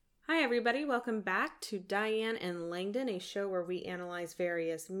Hi, everybody. Welcome back to Diane and Langdon, a show where we analyze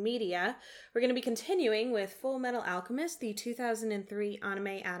various media. We're going to be continuing with Full Metal Alchemist, the 2003 anime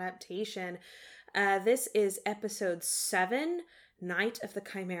adaptation. This is episode 7, Night of the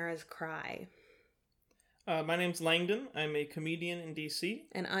Chimera's Cry. My name's Langdon. I'm a comedian in DC.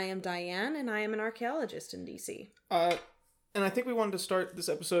 And I am Diane, and I am an archaeologist in DC. And I think we wanted to start this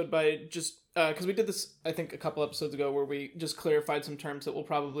episode by just, because we did this, I think, a couple episodes ago, where we just clarified some terms that we'll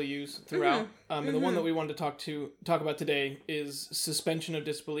probably use throughout. And the one that we wanted to talk about today is suspension of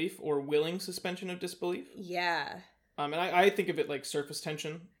disbelief, or willing suspension of disbelief. Yeah. And I think of it like surface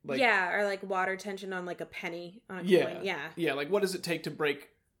tension. Like, yeah, or like water tension on like a penny on a coin. Yeah. Yeah, like what does it take to break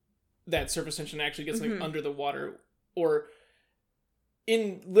that surface tension and actually get something under the water? Or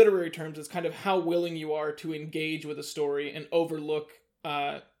in literary terms, it's kind of how willing you are to engage with a story and overlook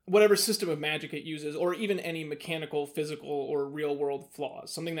whatever system of magic it uses, or even any mechanical, physical, or real-world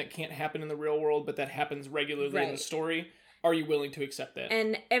flaws. Something that can't happen in the real world, but that happens regularly in the story. Are you willing to accept that?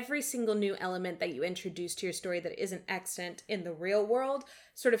 And every single new element that you introduce to your story that isn't extant in the real world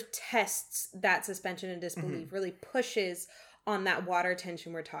sort of tests that suspension of disbelief, really pushes on that water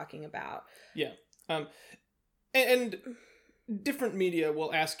tension we're talking about. Yeah. And different media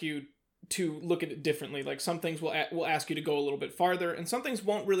will ask you to look at it differently. Like some things will ask you to go a little bit farther, and some things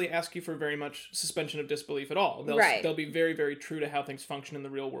won't really ask you for very much suspension of disbelief at all. They'll be very, very true to how things function in the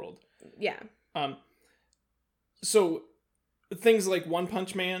real world. Yeah. So things like One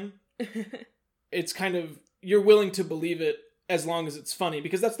Punch Man, it's kind of, you're willing to believe it as long as it's funny,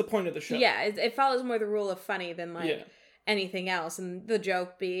 because that's the point of the show. Yeah, it follows more the rule of funny than anything else. And the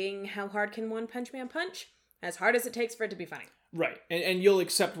joke being, how hard can One Punch Man punch? As hard as it takes for it to be funny. Right. And you'll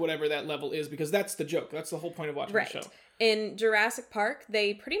accept whatever that level is, because that's the joke. That's the whole point of watching the show. In Jurassic Park,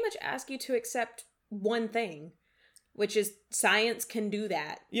 they pretty much ask you to accept one thing, which is science can do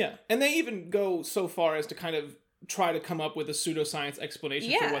that. Yeah. And they even go so far as to kind of try to come up with a pseudoscience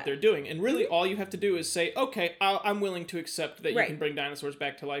explanation for what they're doing. And really all you have to do is say, okay, I'm willing to accept that you can bring dinosaurs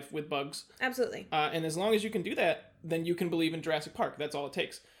back to life with bugs. Absolutely. And as long as you can do that, then you can believe in Jurassic Park. That's all it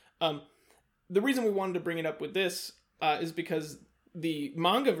takes. The reason we wanted to bring it up with this is because the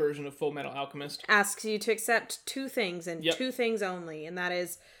manga version of Full Metal Alchemist asks you to accept two things and two things only, and that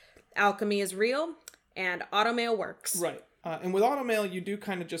is alchemy is real and automail works. Right. And with automail, you do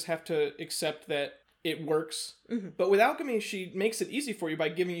kind of just have to accept that it works. But with alchemy, she makes it easy for you by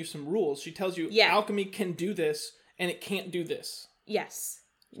giving you some rules. She tells you alchemy can do this and it can't do this. Yes.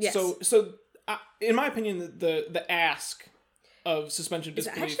 So in my opinion, the ask of suspension of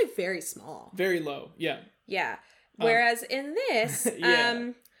disbelief is actually very small. Very low. Yeah. Yeah. Whereas in this,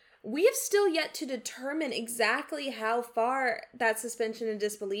 we have still yet to determine exactly how far that suspension of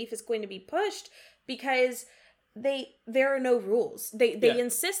disbelief is going to be pushed, because there are no rules. They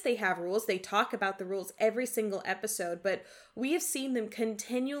insist they have rules. They talk about the rules every single episode, but we have seen them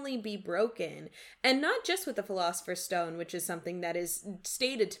continually be broken. And not just with the Philosopher's Stone, which is something that is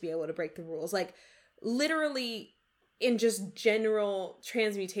stated to be able to break the rules. Like, literally, in just general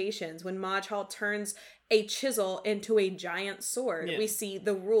transmutations, when Majhal turns a chisel into a giant sword, we see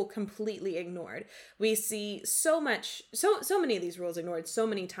the rule completely ignored. We see so many of these rules ignored so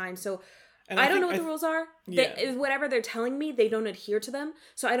many times. So I don't know what the rules are. Whatever they're telling me, they don't adhere to them.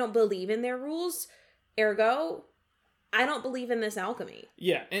 So I don't believe in their rules. Ergo, I don't believe in this alchemy.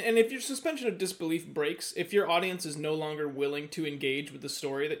 Yeah, and if your suspension of disbelief breaks, if your audience is no longer willing to engage with the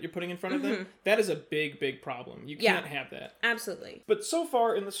story that you're putting in front of them, that is a big, big problem. You can't have that. Absolutely. But so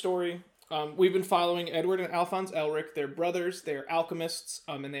far in the story, we've been following Edward and Alphonse Elric. They're brothers, they're alchemists,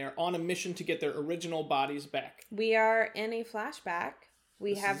 and they are on a mission to get their original bodies back. We are in a flashback.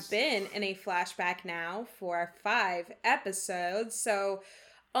 We have been in a flashback now for 5 episodes, so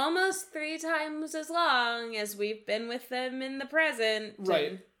almost 3 times as long as we've been with them in the present.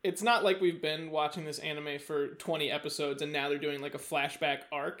 Right. It's not like we've been watching this anime for 20 episodes and now they're doing like a flashback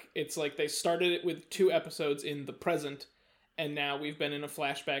arc. It's like they started it with 2 episodes in the present, and now we've been in a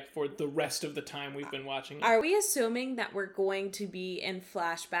flashback for the rest of the time we've been watching it. Are we assuming that we're going to be in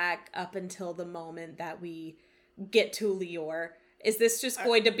flashback up until the moment that we get to Lior? Is this just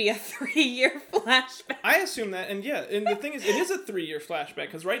going to be a 3-year flashback? I assume that, and and the thing is, it is a 3-year flashback,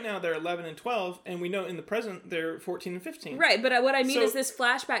 because right now they're 11 and 12, and we know in the present they're 14 and 15. Right, but what I mean is this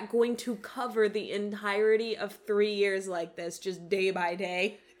flashback going to cover the entirety of 3 years like this, just day by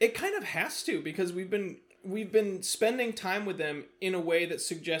day? It kind of has to, because we've been spending time with them in a way that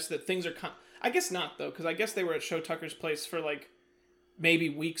suggests that things are... I guess not, though, because I guess they were at Show Tucker's place for, like, maybe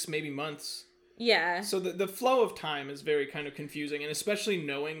weeks, maybe months. Yeah. So the flow of time is very kind of confusing, and especially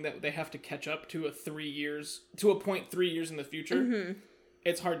knowing that they have to catch up to a point 3 years in the future.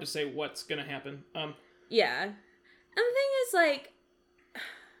 it's hard to say what's gonna happen. Yeah. And the thing is, like,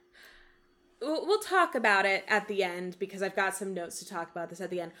 we'll talk about it at the end, because I've got some notes to talk about this at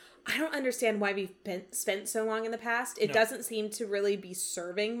the end. I don't understand why we've spent so long in the past. It doesn't seem to really be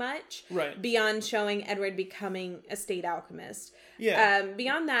serving much. Right. Beyond showing Edward becoming a state alchemist. Yeah.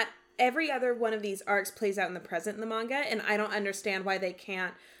 Beyond that, every other one of these arcs plays out in the present in the manga, and I don't understand why they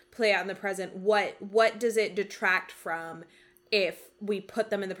can't play out in the present. What does it detract from if we put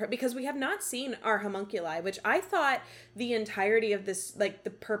them in the because we have not seen our homunculi, which I thought the entirety of this, like,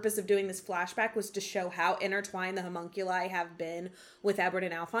 the purpose of doing this flashback was to show how intertwined the homunculi have been with Edward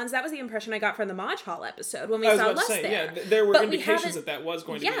and Alphonse. That was the impression I got from the Maj Hall episode when we saw Lust there. Yeah, there were indications that was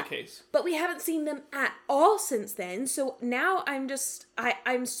going to be the case. But we haven't seen them at all since then. So now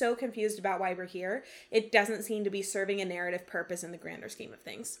I'm so confused about why we're here. It doesn't seem to be serving a narrative purpose in the grander scheme of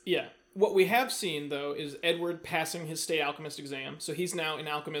things. Yeah. What we have seen, though, is Edward passing his state alchemist exam. So he's now an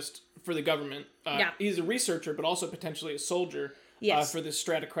alchemist for the government. He's a researcher, but also potentially a soldier for this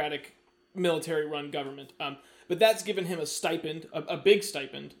stratocratic military-run government. But that's given him a stipend, a big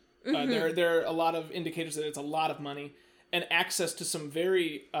stipend. There are a lot of indicators that it's a lot of money, and access to some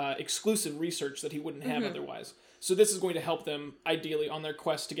very exclusive research that he wouldn't have otherwise. So this is going to help them, ideally, on their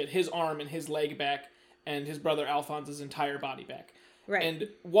quest to get his arm and his leg back, and his brother Alphonse's entire body back. Right. And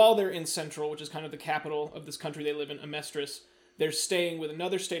while they're in Central, which is kind of the capital of this country they live in, Amestris, they're staying with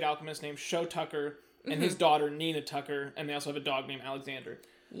another state alchemist named Sho Tucker and his daughter Nina Tucker, and they also have a dog named Alexander.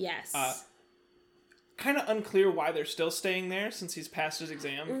 Yes. Kind of unclear why they're still staying there since he's passed his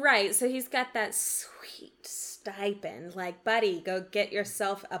exam. Right, so he's got that sweet stipend. Like, buddy, go get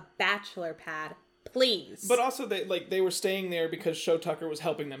yourself a bachelor pad. Please. But also, they were staying there because Sho Tucker was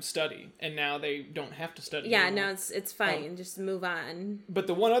helping them study, and now they don't have to study anymore. No, it's fine. Just move on. But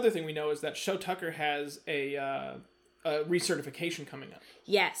the one other thing we know is that Sho Tucker has a recertification coming up.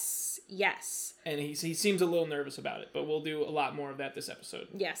 Yes. And he seems a little nervous about it, but we'll do a lot more of that this episode.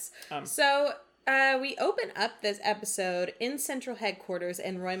 Yes. So we open up this episode in Central headquarters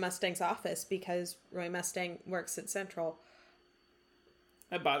in Roy Mustang's office, because Roy Mustang works at Central.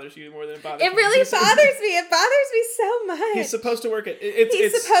 That bothers you more than it bothers me. It really bothers me. It bothers me so much. He's supposed to work at...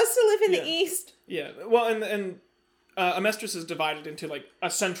 He's supposed to live in the East. Yeah. Well, and Amestris is divided into, like, a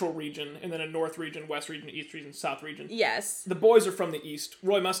central region, and then a north region, west region, east region, south region. Yes. The boys are from the east.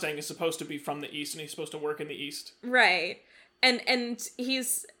 Roy Mustang is supposed to be from the east, and he's supposed to work in the east. Right. And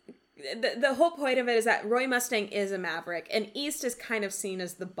he's... The whole point of it is that Roy Mustang is a maverick, and East is kind of seen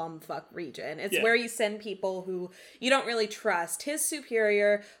as the bumfuck region. It's where you send people who you don't really trust. His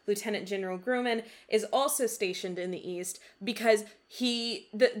superior, Lieutenant General Grumman, is also stationed in the East because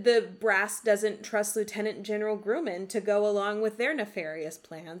the brass doesn't trust Lieutenant General Grumman to go along with their nefarious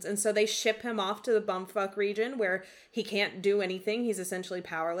plans, and so they ship him off to the bumfuck region where he can't do anything. He's essentially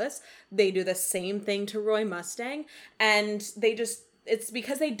powerless. They do the same thing to Roy Mustang, and it's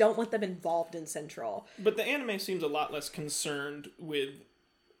because they don't want them involved in Central. But the anime seems a lot less concerned with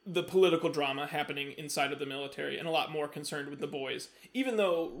the political drama happening inside of the military and a lot more concerned with the boys. Even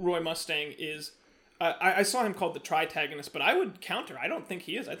though Roy Mustang is... I saw him called the tritagonist, but I would counter. I don't think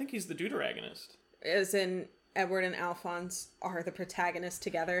he is. I think he's the deuteragonist. As in Edward and Alphonse are the protagonists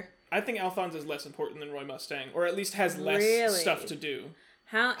together? I think Alphonse is less important than Roy Mustang, or at least has less stuff to do.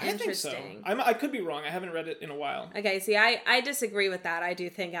 How interesting. I think so. I could be wrong. I haven't read it in a while. Okay, see, I disagree with that. I do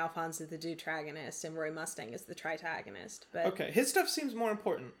think Alphonse is the deuteragonist and Roy Mustang is the tritagonist. But okay, his stuff seems more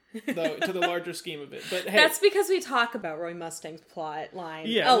important, though, to the larger scheme of it. But hey, that's because we talk about Roy Mustang's plot line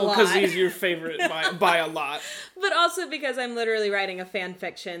a lot. Because he's your favorite by a lot. But also because I'm literally writing a fan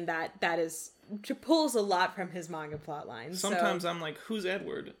fiction that pulls a lot from his manga plot line. Sometimes I'm like, who's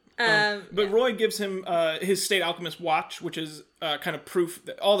Edward? But Roy gives him his State Alchemist watch, which is kind of proof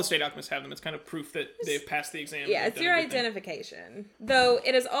that all the State Alchemists have them. It's kind of proof that they've passed the exam. Yeah, it's your identification. Though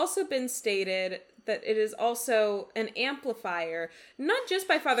it has also been stated that it is also an amplifier, not just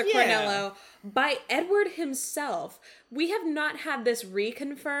by Father Cornello, by Edward himself. We have not had this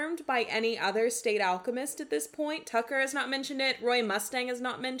reconfirmed by any other State Alchemist at this point. Tucker has not mentioned it. Roy Mustang has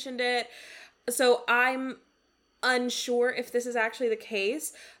not mentioned it. So I'm unsure if this is actually the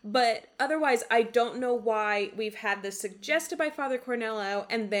case, but otherwise I don't know why we've had this suggested by Father Cornello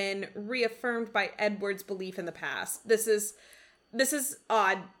and then reaffirmed by Edward's belief in the past. This is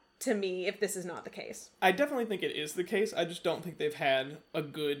odd to me if this is not the case. I definitely think it is the case. I just don't think they've had a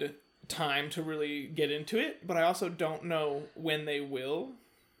good time to really get into it, but I also don't know when they will.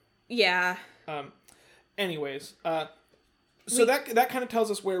 Yeah. Anyways, so that kind of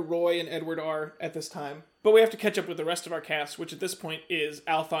tells us where Roy and Edward are at this time. But we have to catch up with the rest of our cast, which at this point is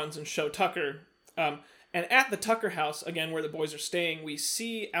Alphonse and Sho Tucker. And at the Tucker house, again, where the boys are staying, we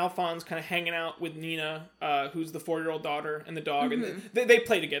see Alphonse kind of hanging out with Nina, who's the 4-year-old daughter, and the dog. And they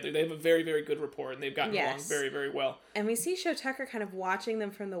play together. They have a very, very good rapport, and they've gotten along very, very well. And we see Sho Tucker kind of watching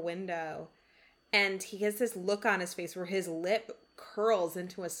them from the window, and he has this look on his face where his lip curls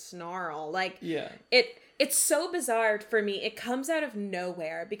into a snarl. Like, it's so bizarre for me. It comes out of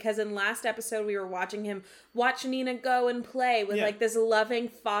nowhere, because in last episode we were watching him watch Nina go and play with like this loving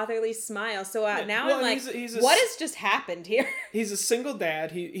fatherly smile. So now I'm like, what has just happened here? He's a single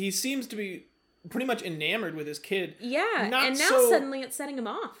dad. He seems to be pretty much enamored with his kid. Yeah, and now suddenly it's setting him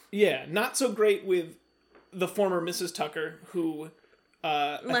off. Yeah, not so great with the former Mrs. Tucker, who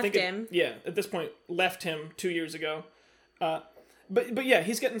left him. At this point left him 2 years ago. But yeah,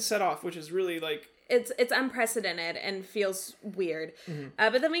 he's getting set off, which is really like... It's unprecedented and feels weird.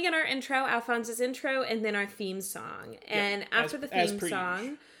 But then we get our intro, Alphonse's intro, and then our theme song. And after the theme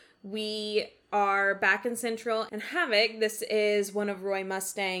song, we are back in Central. And Havoc, this is one of Roy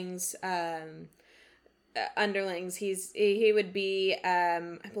Mustang's underlings. He would be,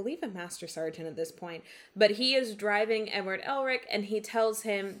 I believe, a master sergeant at this point. But he is driving Edward Elric, and he tells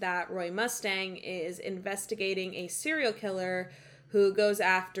him that Roy Mustang is investigating a serial killer who goes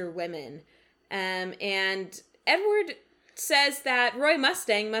after women. And Edward says that Roy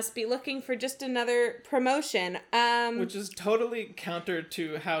Mustang must be looking for just another promotion. Which is totally counter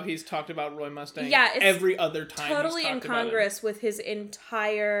to how he's talked about Roy Mustang every other time. Totally incongruous with his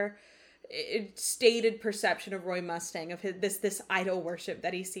entire stated perception of Roy Mustang, of this idol worship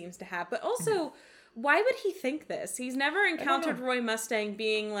that he seems to have. But also, why would he think this? He's never encountered Roy Mustang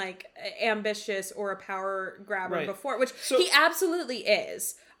being like ambitious or a power grabber before, which he absolutely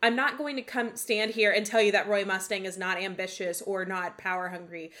is. I'm not going to stand here and tell you that Roy Mustang is not ambitious or not power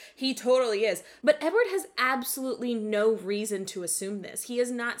hungry. He totally is. But Edward has absolutely no reason to assume this. He has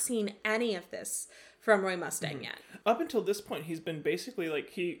not seen any of this from Roy Mustang yet. Up until this point, he's been basically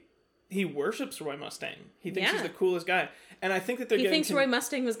like, he worships Roy Mustang. He thinks he's the coolest guy. And I think that he thinks Roy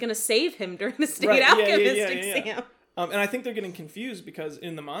Mustang was going to save him during the state alchemist exam. And I think they're getting confused because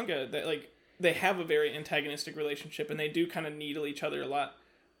in the manga, that like they have a very antagonistic relationship and they do kind of needle each other a lot.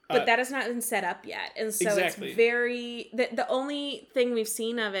 But that has not been set up yet. And so it's very... The only thing we've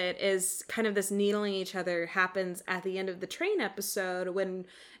seen of it is kind of this needling each other happens at the end of the train episode when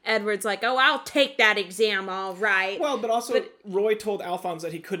Edward's like, oh, I'll take that exam, all right. Well, but also Roy told Alphonse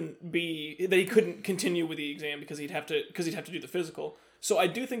that he couldn't continue with the exam because he'd have to do the physical. So I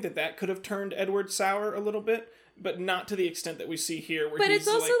do think that could have turned Edward sour a little bit. But not to the extent that we see here. But it's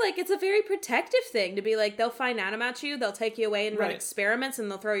also like it's a very protective thing to be like, they'll find out about you, they'll take you away and run experiments,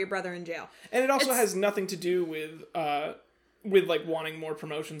 and they'll throw your brother in jail. And it also has nothing to do with like wanting more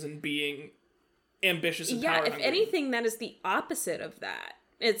promotions and being ambitious and power hungry. If anything, that is the opposite of that.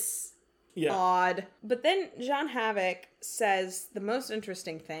 It's odd. But then Jean Havoc says the most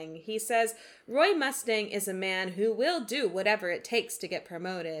interesting thing. He says, Roy Mustang is a man who will do whatever it takes to get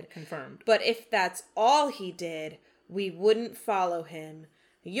promoted. Confirmed. But if that's all he did, we wouldn't follow him.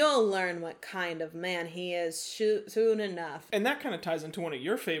 You'll learn what kind of man he is soon enough. And that kind of ties into one of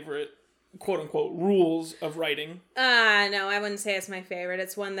your favorite quote-unquote rules of writing. No, I wouldn't say it's my favorite.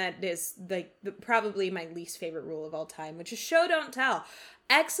 It's one that is like probably my least favorite rule of all time, which is show, don't tell.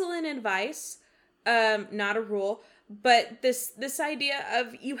 Excellent advice, not a rule, but this idea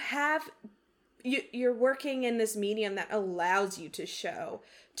of you're working in this medium that allows you to show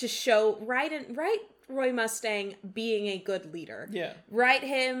write Roy Mustang being a good leader. Yeah. Write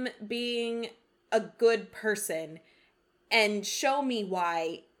him being a good person and show me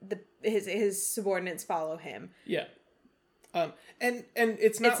why his subordinates follow him. Yeah. And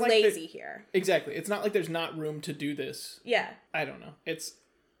it's not it's like lazy here. Exactly. It's not like there's not room to do this. Yeah. I don't know.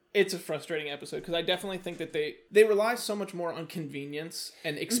 It's a frustrating episode because I definitely think that they rely so much more on convenience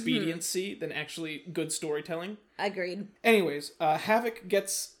and expediency than actually good storytelling. Agreed. Anyways, Havoc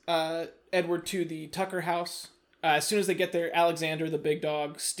gets Edward to the Tucker house. As soon as they get there, Alexander, the big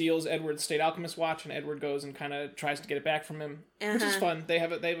dog, steals Edward's state alchemist watch, and Edward goes and kind of tries to get it back from him, which is fun. They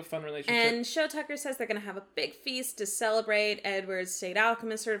have a fun relationship. And Sho Tucker says they're going to have a big feast to celebrate Edward's state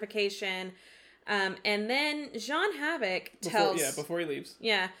alchemist certification. And then Jean Havoc before he leaves.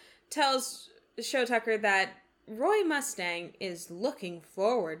 Yeah, tells Sho Tucker that Roy Mustang is looking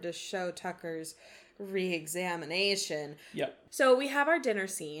forward to Sho Tucker's re-examination. Yep. So we have our dinner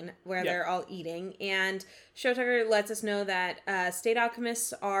scene where they're all eating, and Sho Tucker lets us know that state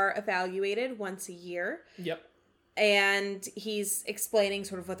alchemists are evaluated once a year. Yep. And he's explaining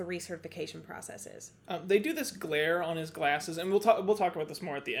sort of what the recertification process is. They do this glare on his glasses, and we'll talk about this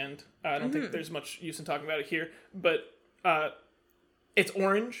more at the end. I don't think there's much use in talking about it here, but it's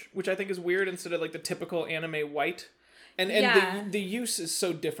orange, which I think is weird instead of like the typical anime white. And the use is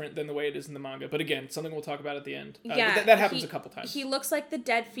so different than the way it is in the manga. But again, something we'll talk about at the end. That happens a couple times. He looks like the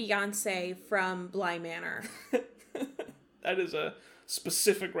dead fiancé from Bly Manor. That is a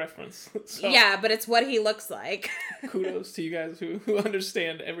specific reference. So, yeah, but it's what he looks like. kudos to you guys who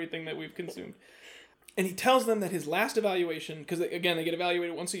understand everything that we've consumed. And he tells them that his last evaluation, because again, they get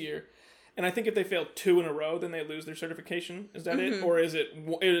evaluated once a year, and I think if they fail 2 in a row, then they lose their certification. Is that it? Or is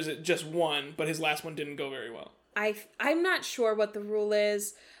it just 1, but his last one didn't go very well? I'm not sure what the rule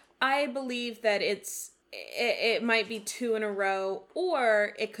is. I believe that it might be 2 in a row,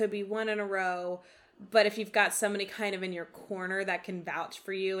 or it could be 1 in a row. But if you've got somebody kind of in your corner that can vouch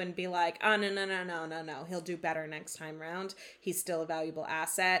for you and be like, oh, no, he'll do better next time round. He's still a valuable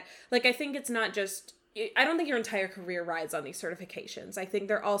asset. Like, I think it's not just, I don't think your entire career rides on these certifications. I think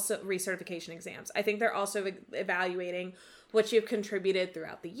they're also recertification exams. I think they're also evaluating what you've contributed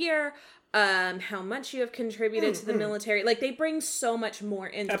throughout the year, how much you have contributed to the military. Like, they bring so much more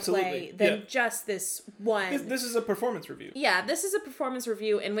into play than just this one. This is a performance review. Yeah, this is a performance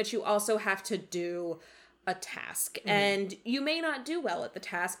review in which you also have to do a task. And you may not do well at the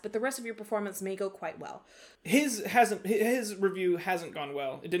task, but the rest of your performance may go quite well. His review hasn't gone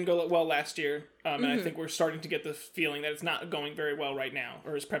well. It didn't go well last year. And I think we're starting to get the feeling that it's not going very well right now,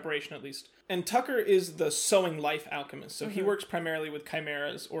 or his preparation at least. And Tucker is the sowing life alchemist. So he works primarily with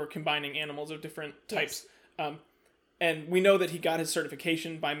chimeras or combining animals of different types. Yes. And we know that he got his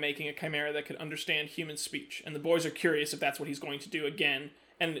certification by making a chimera that could understand human speech. And the boys are curious if that's what he's going to do again.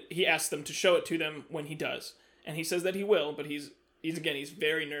 And he asks them to show it to them when he does. And he says that he will, but he's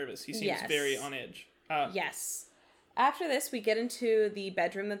very nervous. He seems very on edge. Yes. After this, we get into the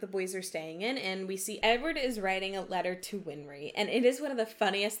bedroom that the boys are staying in, and we see Edward is writing a letter to Winry. And it is one of the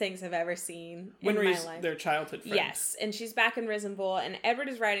funniest things I've ever seen in my life. Winry's their childhood friend. Yes, and she's back in Risenbowl, and Edward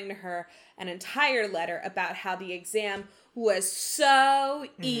is writing to her an entire letter about how the exam was so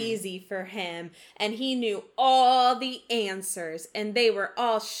easy for him, and he knew all the answers, and they were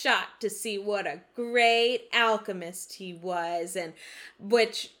all shocked to see what a great alchemist he was, and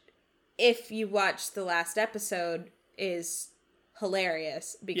which, if you watch the last episode, is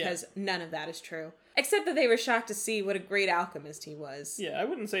hilarious because none of that is true. Except that they were shocked to see what a great alchemist he was. Yeah, I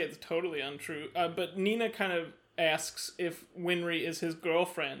wouldn't say it's totally untrue, but Nina kind of asks if Winry is his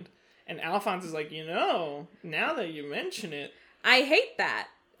girlfriend. And Alphonse is like, now that you mention it... I hate that,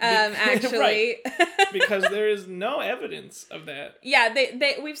 actually. Because there is no evidence of that. Yeah,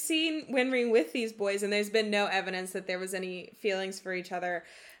 we've seen Winry with these boys, and there's been no evidence that there was any feelings for each other.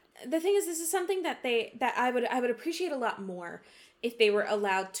 The thing is, this is something that I would appreciate a lot more if they were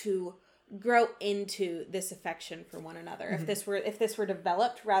allowed to grow into this affection for one another. If this were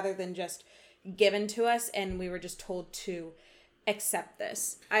developed rather than just given to us and we were just told to accept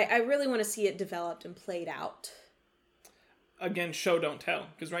this. I really want to see it developed and played out. Again, show don't tell,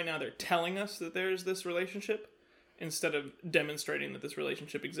 because right now they're telling us that there's this relationship instead of demonstrating that this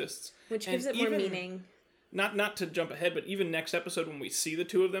relationship exists, which gives it more meaning. Not to jump ahead, but even next episode when we see the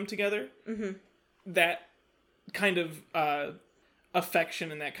two of them together, that kind of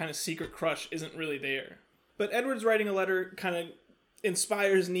affection and that kind of secret crush isn't really there. But Edward's writing a letter kind of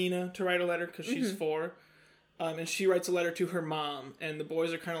inspires Nina to write a letter because she's 4. And she writes a letter to her mom, and the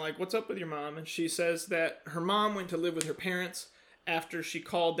boys are kind of like, what's up with your mom? And she says that her mom went to live with her parents after she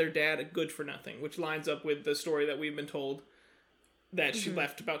called their dad a good-for-nothing, which lines up with the story that we've been told that she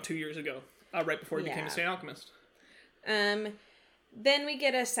left about 2 years ago, right before he became a State Alchemist. Then we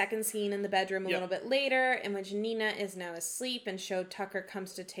get a second scene in the bedroom a little bit later, in which Nina is now asleep, and Sho Tucker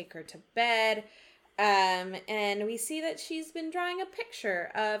comes to take her to bed. And we see that she's been drawing a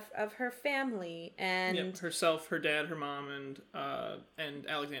picture of her family and herself, her dad, her mom, and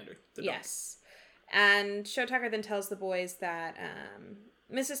Alexander. The dog. Yes. And Sho Tucker then tells the boys that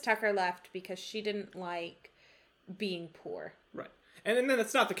Mrs. Tucker left because she didn't like being poor. Right. And then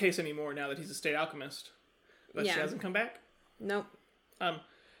that's not the case anymore now that he's a State Alchemist. But she hasn't come back? Nope.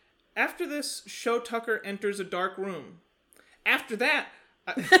 After this, Sho Tucker enters a dark room. After that...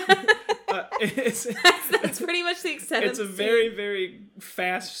 that's pretty much the extent it's a very, very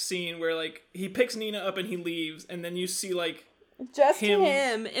fast scene where, like, he picks Nina up and he leaves, and then you see, like, just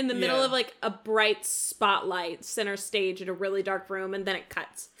him in the middle of, like, a bright spotlight center stage in a really dark room, and then it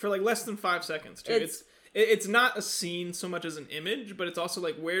cuts. For, like, less than 5 seconds, too. It's not a scene so much as an image, but it's also,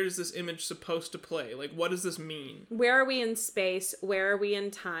 like, where is this image supposed to play? Like, what does this mean? Where are we in space? Where are we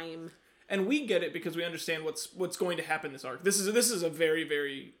in time? And we get it because we understand what's going to happen in this arc. This is a very,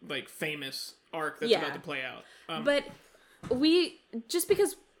 very, like, famous arc that's about to play out. But we just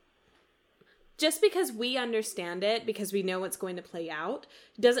because just because we understand it, because we know what's going to play out,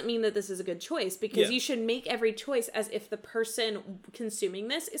 doesn't mean that this is a good choice, because you should make every choice as if the person consuming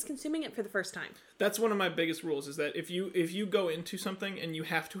this is consuming it for the first time. That's one of my biggest rules, is that if you go into something and you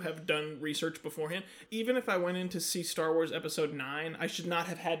have to have done research beforehand, even if I went in to see Star Wars Episode 9, I should not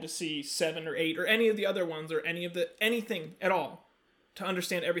have had to see 7 or 8 or any of the other ones or anything at all to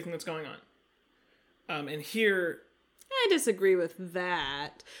understand everything that's going on. And here... I disagree with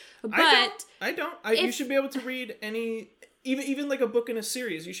that. But I don't. You should be able to read any, even like a book in a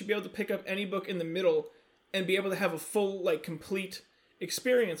series. You should be able to pick up any book in the middle and be able to have a full, like, complete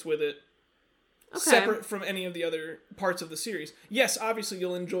experience with it, separate from any of the other parts of the series. Yes, obviously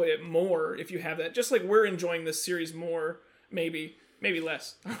you'll enjoy it more if you have that. Just like we're enjoying this series more, maybe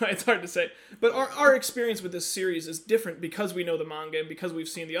less. It's hard to say. But our experience with this series is different because we know the manga and because we've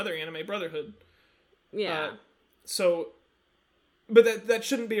seen the other anime Brotherhood. Yeah. But that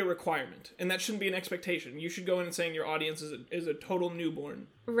shouldn't be a requirement, and that shouldn't be an expectation. You should go in and saying your audience is a total newborn.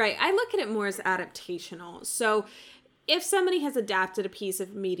 Right. I look at it more as adaptational. So if somebody has adapted a piece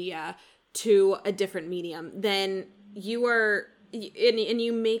of media to a different medium, then you are, and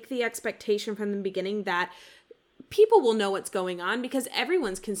you make the expectation from the beginning that people will know what's going on because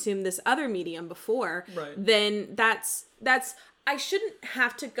everyone's consumed this other medium before. Right. Then that's, I shouldn't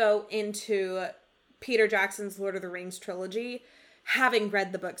have to go into Peter Jackson's Lord of the Rings trilogy having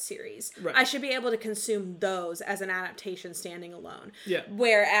read the book series. Right. I should be able to consume those as an adaptation standing alone. Yeah.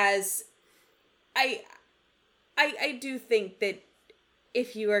 Whereas I do think that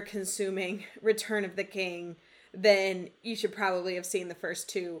if you are consuming Return of the King, then you should probably have seen the first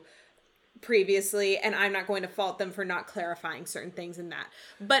two previously, and I'm not going to fault them for not clarifying certain things in that.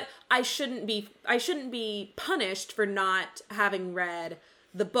 But I shouldn't be punished for not having read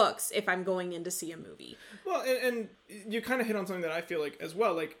the books if I'm going in to see a movie. Well, and you kind of hit on something that I feel like as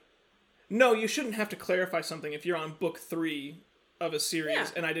well. Like, no, you shouldn't have to clarify something if you're on book 3 of a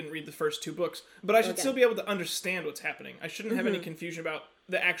series and I didn't read the first 2 books. But I should still be able to understand what's happening. I shouldn't have any confusion about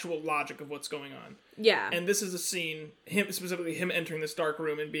the actual logic of what's going on. Yeah. And this is a scene, specifically him entering this dark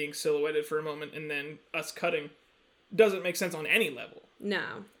room and being silhouetted for a moment and then us cutting, doesn't make sense on any level.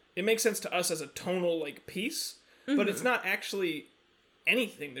 No. It makes sense to us as a tonal, like, piece, but it's not actually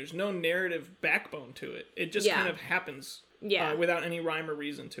anything. There's no narrative backbone to it. It just kind of happens without any rhyme or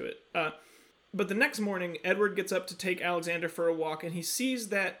reason to it. But the next morning, Edward gets up to take Alexander for a walk, and he sees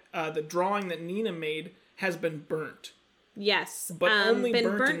that the drawing that Nina made has been burnt. Yes. But only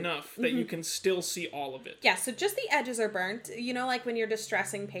burnt enough that you can still see all of it. Yeah, so just the edges are burnt. You know, like when you're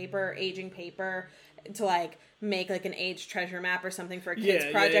distressing paper, aging paper, to like make like an age treasure map or something for a kid's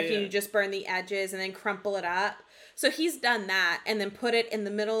project, and you just burn the edges and then crumple it up. So he's done that and then put it in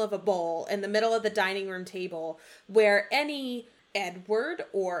the middle of a bowl, in the middle of the dining room table, where any Edward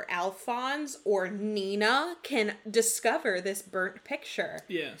or Alphonse or Nina can discover this burnt picture.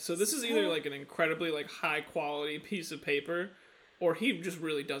 Yeah, so this is either like an incredibly like high quality piece of paper, or he just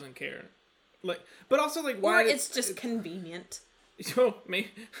really doesn't care. Like, but also like why? Or it's just convenient. Oh, me.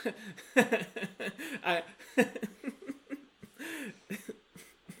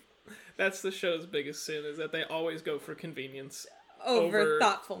 That's the show's biggest sin, is that they always go for convenience over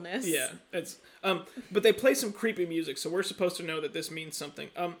thoughtfulness. Yeah, it's but they play some creepy music, so we're supposed to know that this means something.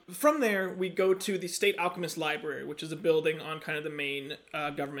 From there, we go to the State Alchemist Library, which is a building on kind of the main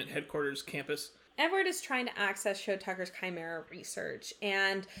government headquarters campus. Edward is trying to access Sho Tucker's Chimera research,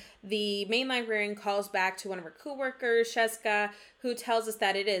 and the main librarian calls back to one of her co-workers, Sheska, who tells us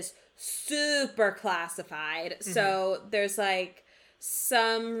that it is super classified. Mm-hmm. So there's like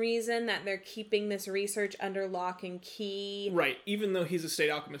some reason that they're keeping this research under lock and key. Right. Even though he's a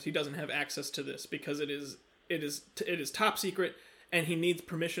state alchemist, he doesn't have access to this because it is top secret, and he needs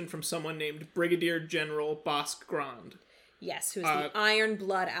permission from someone named Brigadier General Bossk Grond. Yes, who's the Iron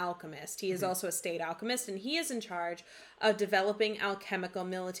Blood Alchemist. He is also a state alchemist, and he is in charge of developing alchemical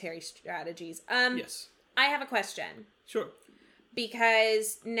military strategies. Yes. I have a question. Sure.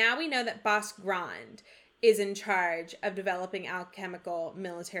 Because now we know that Bossk Grond is in charge of developing alchemical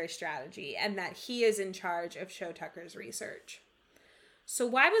military strategy, and that he is in charge of Sho Tucker's research. So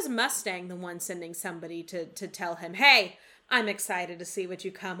why was Mustang the one sending somebody to tell him, hey, I'm excited to see what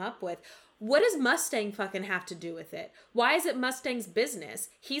you come up with? What does Mustang fucking have to do with it? Why is it Mustang's business?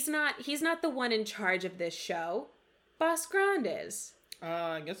 He's not the one in charge of this show. Bossk Grond is.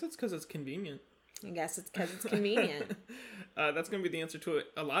 I guess it's because it's convenient. That's going to be the answer to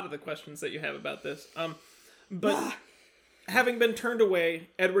a lot of the questions that you have about this. But having been turned away,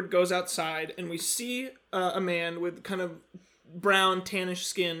 Edward goes outside, and we see a man with kind of brown, tannish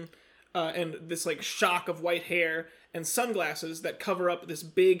skin and this like shock of white hair and sunglasses that cover up this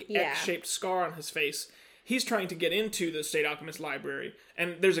big X-shaped scar on his face. He's trying to get into the State Alchemist library,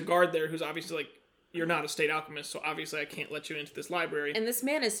 and there's a guard there who's obviously like, you're not a State Alchemist, so obviously I can't let you into this library. And this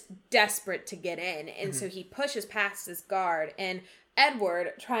man is desperate to get in, and so he pushes past this guard, and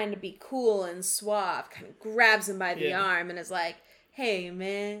Edward, trying to be cool and suave, kind of grabs him by the arm and is like, hey,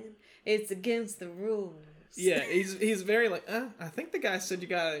 man, it's against the rules. Yeah, he's very like, I think the guy said you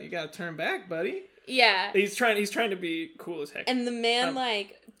gotta turn back, buddy. Yeah. He's trying to be cool as heck. And the man,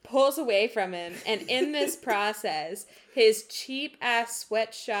 pulls away from him, and in this process, his cheap-ass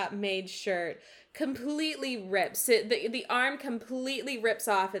sweatshop-made shirt completely rips. The arm completely rips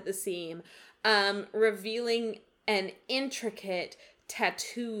off at the seam, revealing an intricate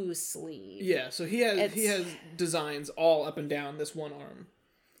tattoo sleeve. Yeah, so he has designs all up and down this one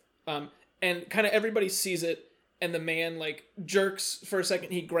arm. And kind of everybody sees it, and the man, like, jerks for a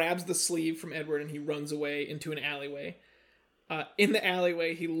second. He grabs the sleeve from Edward, and he runs away into an alleyway. In the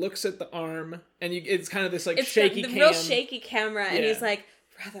alleyway, he looks at the arm, and it's kind of this, like, shaky cam. Real shaky camera, and he's like,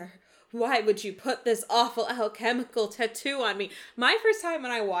 brother, why would you put this awful alchemical tattoo on me? My first time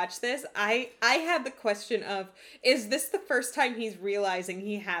when I watched this, I had the question of, is this the first time he's realizing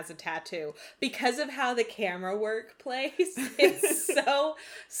he has a tattoo? Because of how the camera work plays, it's so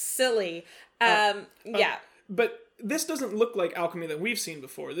silly. Yeah. But this doesn't look like alchemy that we've seen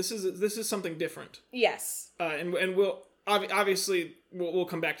before. This is something different. Yes. And we'll obviously we'll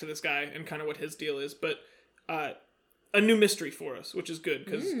come back to this guy and kind of what his deal is, but a new mystery for us, which is good,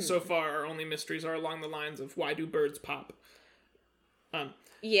 because so far our only mysteries are along the lines of why do birds pop?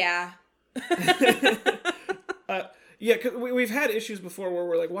 Yeah. Yeah, cause we've had issues before where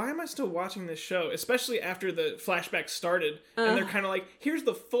we're like, why am I still watching this show? Especially after the flashback started, and they're kind of like, here's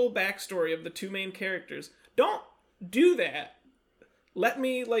the full backstory of the two main characters. Don't do that. Let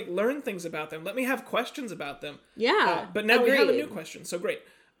me, like, learn things about them. Let me have questions about them. Yeah. But now we have a new question, so great.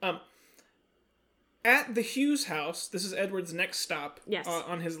 At the Hughes house, this is Edward's next stop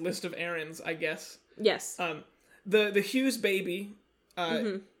on his list of errands, I guess. Yes. The Hughes baby,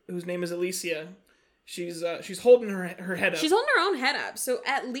 whose name is Alicia, she's holding her head up. She's holding her own head up. So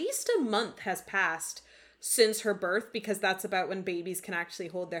at least a month has passed since her birth, because that's about when babies can actually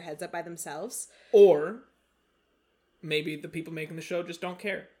hold their heads up by themselves. Or maybe the people making the show just don't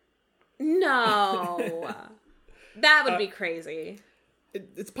care. No. That would be crazy.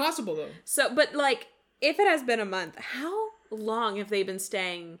 It's possible, though. So, but, like, if it has been a month, how long have they been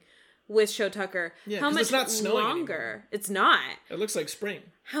staying with Show Tucker? Yeah, how much it's not snowing longer? anymore. It's not. It looks like spring.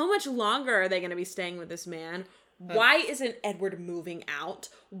 How much longer are they going to be staying with this man? Why isn't Edward moving out?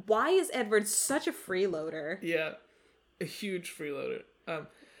 Why is Edward such a freeloader? Yeah, a huge freeloader.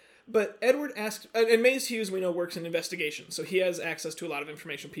 But Edward asks, and Maze Hughes, we know, works in investigation, so he has access to a lot of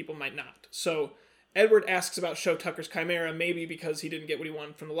information people might not. So Edward asks about Show Tucker's chimera, maybe because he didn't get what he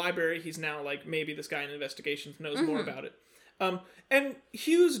wanted from the library. He's now like, maybe this guy in investigations knows more about it. And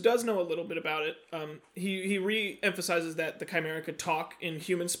Hughes does know a little bit about it. He re-emphasizes that the chimera could talk in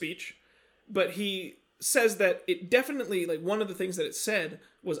human speech, but he says that it definitely, like, one of the things that it said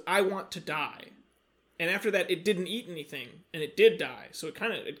was, I want to die. And after that, it didn't eat anything, and it did die, so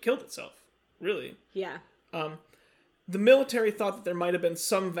it killed itself, really. Yeah. The military thought that there might have been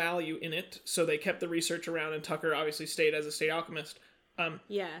some value in it, so they kept the research around, and Tucker obviously stayed as a state alchemist.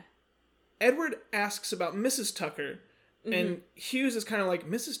 Yeah. Edward asks about Mrs. Tucker, and Hughes is kind of like,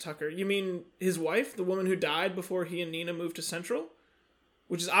 Mrs. Tucker? You mean his wife, the woman who died before he and Nina moved to Central?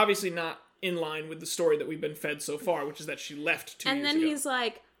 Which is obviously not in line with the story that we've been fed so far, which is that she left 2 years ago. And then he's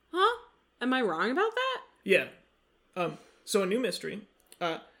like, huh? Am I wrong about that? Yeah. So a new mystery.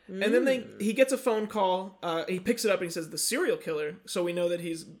 And then he gets a phone call. He picks it up and he says, the serial killer. So we know that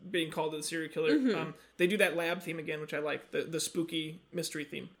he's being called the serial killer. They do that lab theme again, which I like, the spooky mystery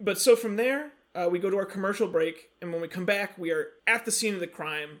theme. But so from there, we go to our commercial break. And when we come back, we are at the scene of the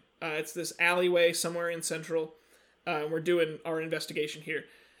crime. It's this alleyway somewhere in Central. We're doing our investigation here.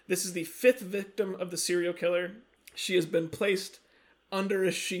 This is the 5th victim of the serial killer. She has been placed under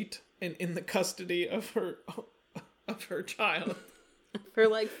a sheet and in the custody of her child. For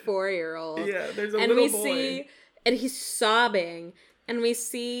like 4-year-old. Yeah, there's a little boy. And he's sobbing, and we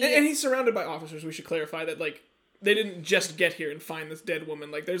see... And he's surrounded by officers. We should clarify that, like, they didn't just get here and find this dead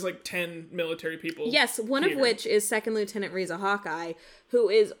woman. Like, there's like 10 military people. Yes, one of which is Second Lieutenant Reza Hawkeye, who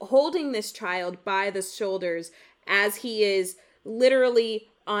is holding this child by the shoulders as he is literally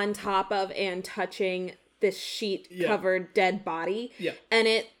on top of and touching this sheet-covered dead body. Yeah. And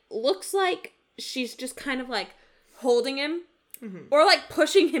it looks like she's just kind of like holding him or like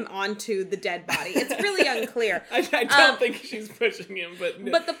pushing him onto the dead body. It's really unclear. I don't think she's pushing him, but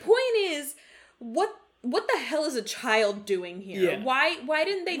the point is, what the hell is a child doing here? Yeah. Why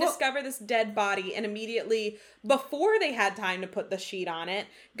didn't they discover this dead body and immediately, before they had time to put the sheet on it,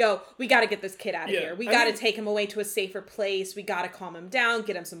 go, we got to get this kid out of here. We got to take him away to a safer place. We got to calm him down,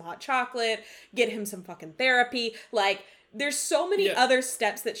 get him some hot chocolate, get him some fucking therapy. Like, there's so many other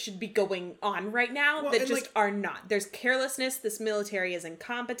steps that should be going on right now that just are not. There's carelessness. This military is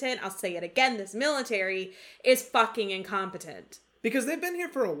incompetent. I'll say it again. This military is fucking incompetent. Because they've been here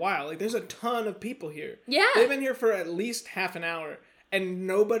for a while. Like, there's a ton of people here. Yeah. They've been here for at least half an hour. And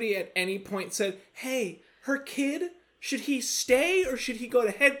nobody at any point said, hey, her kid, should he stay or should he go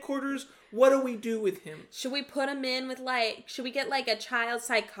to headquarters? What do we do with him? Should we put him in with, like, should we get, like, a child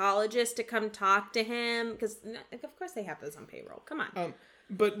psychologist to come talk to him? Because, of course, they have those on payroll. Come on.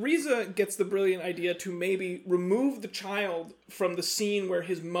 But Riza gets the brilliant idea to maybe remove the child from the scene where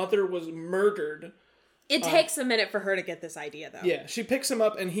his mother was murdered. It takes a minute for her to get this idea, though. Yeah, she picks him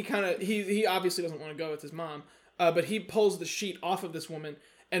up, and he obviously doesn't want to go with his mom, but he pulls the sheet off of this woman,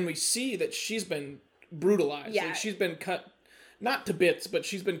 and we see that she's been brutalized. Yeah. Like, she's been cut, not to bits, but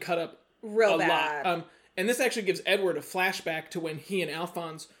she's been cut up real a bad. lot. And this actually gives Edward a flashback to when he and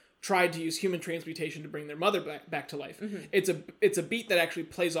Alphonse tried to use human transmutation to bring their mother back to life. Mm-hmm. It's a beat that actually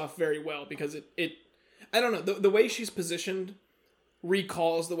plays off very well, because it I don't know, the way she's positioned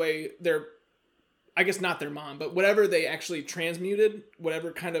recalls the way they're, I guess not their mom, but whatever they actually transmuted,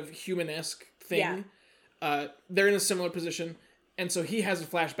 whatever kind of human-esque thing, they're in a similar position, and so he has a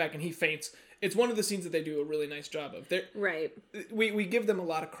flashback and he faints. It's one of the scenes that they do a really nice job of. Right. We give them a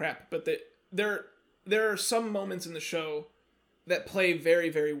lot of crap, but there are some moments in the show that play very,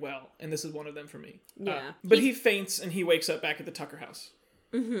 very well, and this is one of them for me. Yeah. But he faints and he wakes up back at the Tucker house.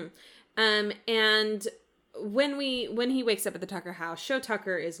 Mm-hmm. And when he wakes up at the Tucker house, Show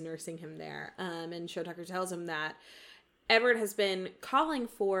Tucker is nursing him there. And Show Tucker tells him that Edward has been calling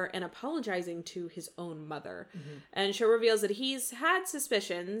for and apologizing to his own mother. Mm-hmm. And Show reveals that he's had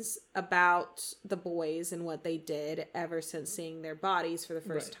suspicions about the boys and what they did ever since seeing their bodies for the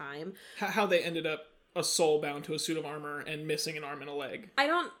first time. How they ended up a soul bound to a suit of armor and missing an arm and a leg. I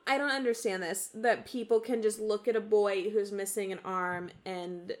don't understand this, that people can just look at a boy who's missing an arm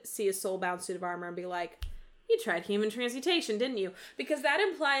and see a soul bound suit of armor and be like, you tried human transmutation, didn't you? Because that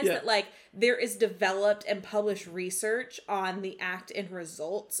implies that, like, there is developed and published research on the act and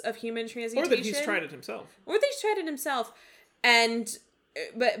results of human transmutation. Or that he's tried it himself. And,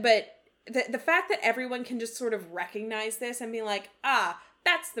 but the fact that everyone can just sort of recognize this and be like,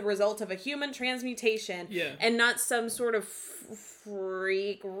 that's the result of a human transmutation. Yeah. And not some sort of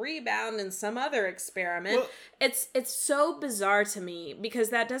freak rebound in some other experiment. Well, it's so bizarre to me, because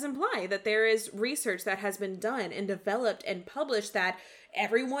that does imply that there is research that has been done and developed and published that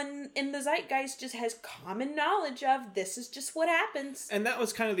everyone in the zeitgeist just has common knowledge of. This is just what happens. And that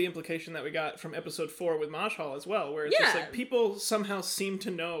was kind of the implication that we got from episode 4 with Majhal as well, where it's just like people somehow seem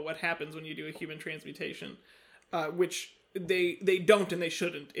to know what happens when you do a human transmutation, which they don't and they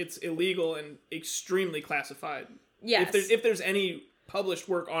shouldn't. It's illegal and extremely classified. Yes. If there's any published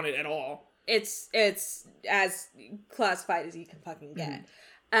work on it at all, it's as classified as you can fucking get.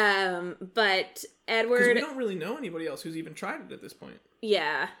 Mm-hmm. But Edward, because we don't really know anybody else who's even tried it at this point.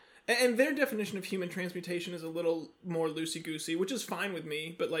 Yeah. And their definition of human transmutation is a little more loosey-goosey, which is fine with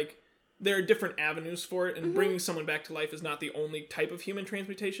me, but like there are different avenues for it, and bringing someone back to life is not the only type of human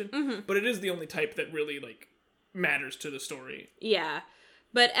transmutation, but it is the only type that really like matters to the story. Yeah.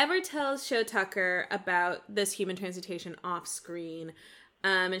 But Edward tells Show Tucker about this human transmutation off screen.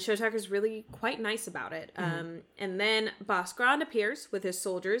 And Show Tucker's really quite nice about it. And then Boss Grand appears with his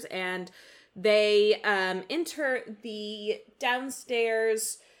soldiers, and they enter the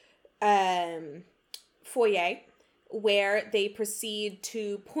downstairs foyer, where they proceed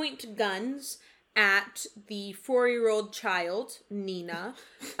to point guns at the 4-year-old child, Nina,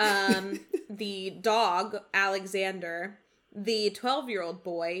 the dog, Alexander, the 12-year-old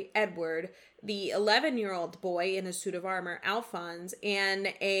boy, Edward, the 11-year-old boy in a suit of armor, Alphonse,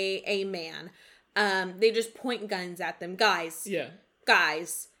 and a man. They just point guns at them. Guys,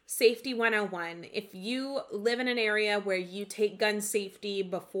 safety 101. If you live in an area where you take gun safety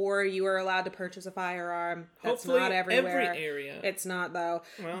before you are allowed to purchase a firearm, that's hopefully not everywhere. Every area. It's not, though.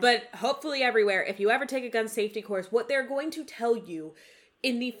 Well. But hopefully everywhere, if you ever take a gun safety course, what they're going to tell you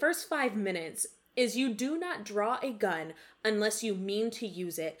in the first 5 minutes is you do not draw a gun unless you mean to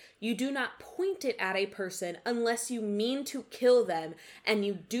use it. You do not point it at a person unless you mean to kill them. And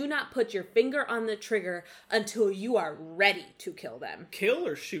you do not put your finger on the trigger until you are ready to kill them. Kill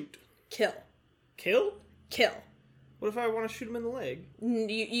or shoot? Kill. Kill? Kill. What if I want to shoot him in the leg?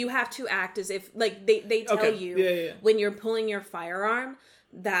 You have to act as if, like, they tell you when you're pulling your firearm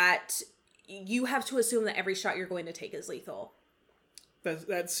that you have to assume that every shot you're going to take is lethal.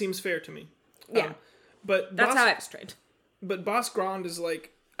 That seems fair to me. Yeah. But that's how I was trained. But Boss Grond is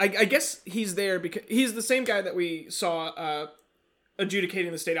like, I guess he's there because he's the same guy that we saw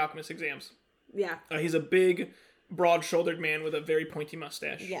adjudicating the state alchemist exams. Yeah. He's a big, broad-shouldered man with a very pointy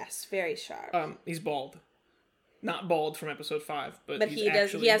mustache. Yes, very sharp. He's bald. Not bald from episode 5, but he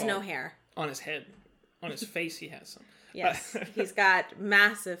has no hair. On his head. On his face he has some. Yes, he's got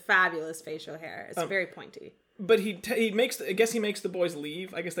massive, fabulous facial hair. It's very pointy. But he makes the boys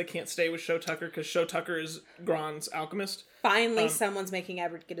leave. I guess they can't stay with Sho Tucker because Sho Tucker is Grond's alchemist. Finally, someone's making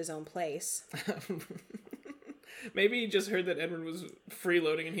Edward get his own place. Maybe he just heard that Edward was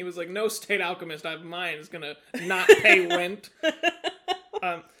freeloading and he was like, no state alchemist, I have mine, is gonna not pay rent.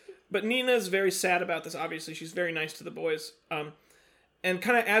 But Nina's very sad about this, obviously. She's very nice to the boys. And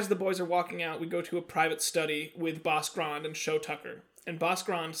kind of as the boys are walking out, we go to a private study with Boss Grond and Sho Tucker. And Boss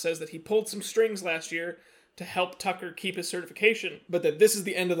Grond says that he pulled some strings last year to help Tucker keep his certification, but that this is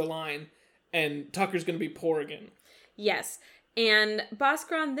the end of the line, and Tucker's going to be poor again. Yes, and Boss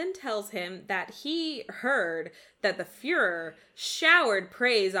Grond then tells him that he heard that the Fuhrer showered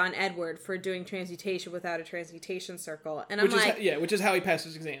praise on Edward for doing transmutation without a transmutation circle. And which is how he passed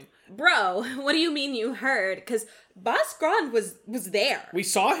his exam. Bro, what do you mean you heard? Because Boss Grond was there. We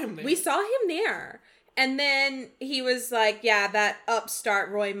saw him there. And then he was like, yeah, that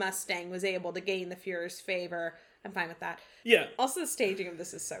upstart Roy Mustang was able to gain the Fuhrer's favor. I'm fine with that. Yeah. Also, the staging of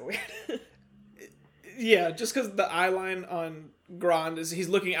this is so weird. Yeah, just because the eye line on Grond is he's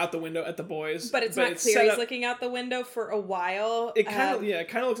looking out the window at the boys. But it's not clear he's looking out the window for a while. It kind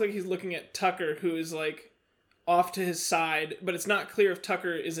of looks like he's looking at Tucker, who is like off to his side, but it's not clear if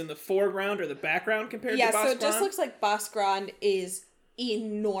Tucker is in the foreground or the background compared to Boss Grond. Yeah, so it just looks like Boss Grond is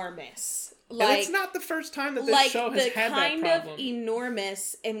enormous. Like, and it's not the first time that this show has had that problem. Kind of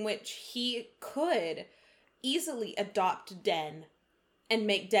enormous in which he could easily adopt Den and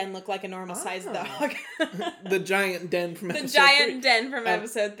make Den look like a normal-sized dog. The giant Den from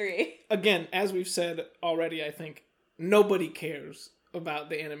episode 3. Again, as we've said already, I think nobody cares about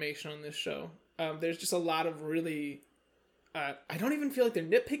the animation on this show. There's just a lot of really... I don't even feel like they're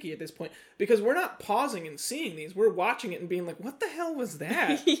nitpicky at this point, because we're not pausing and seeing these. We're watching it and being like, what the hell was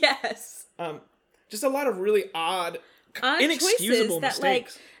that? Yes. Just a lot of really odd inexcusable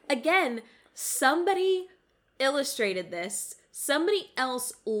mistakes. Like, again, somebody illustrated this, somebody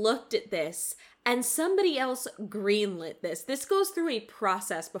else looked at this, and somebody else greenlit this. This goes through a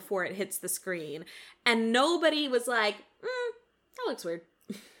process before it hits the screen, and nobody was like, that looks weird.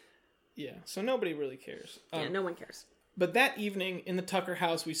 Yeah, so nobody really cares. Yeah, no one cares. But that evening in the Tucker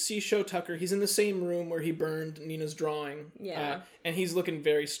house, we see Sho Tucker. He's in the same room where he burned Nina's drawing. Yeah. And he's looking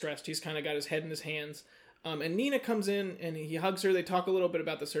very stressed. He's kind of got his head in his hands. And Nina comes in and he hugs her. They talk a little bit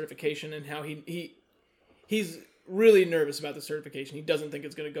about the certification and how he's really nervous about the certification. He doesn't think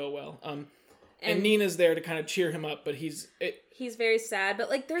it's going to go well. And Nina's there to kind of cheer him up, but he's very sad.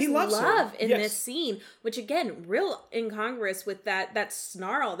 But like, there's love in this scene, which again, real incongruous with that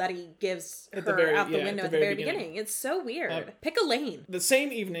snarl that he gives her out the window at the very beginning. It's so weird. Pick a lane. The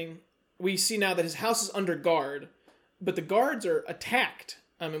same evening, we see now that his house is under guard, but the guards are attacked.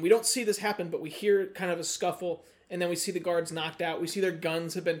 And we don't see this happen, but we hear kind of a scuffle, and then we see the guards knocked out. We see their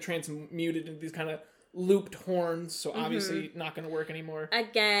guns have been transmuted into these kind of looped horns, so obviously not going to work anymore.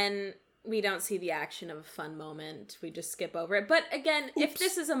 Again, we don't see the action of a fun moment. We just skip over it. But again, if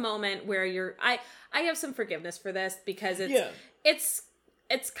this is a moment where I have some forgiveness for this, because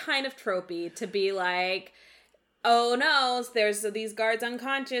it's kind of tropey to be like, oh no, there's these guards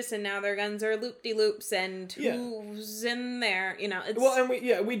unconscious and now their guns are loop-de-loops and who's in there, it's... Well,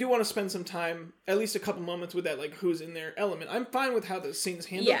 and we do want to spend some time, at least a couple moments with that, like, who's in their element. I'm fine with how the scene's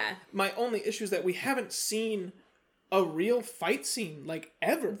handled. Yeah. My only issue is that we haven't seen a real fight scene, like,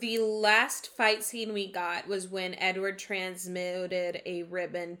 ever. The last fight scene we got was when Edward transmuted a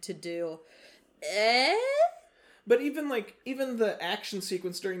ribbon to do... But even the action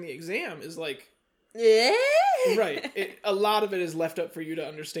sequence during the exam is, like... Right. A lot of it is left up for you to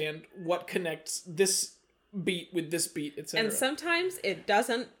understand what connects this beat with this beat, etc. And sometimes it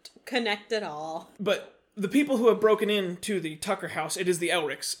doesn't connect at all. But the people who have broken into the Tucker house, it is the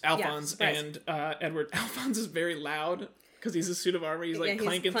Elrics, Alphonse and Edward. Alphonse is very loud because he's a suit of armor. He's like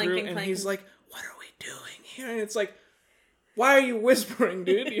clanking through, and he's like, "What are we doing here?" And it's like, "Why are you whispering,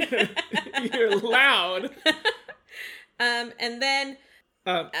 dude? You're loud." And then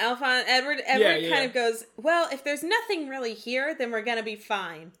Edward kind of goes, well, if there's nothing really here, then we're gonna be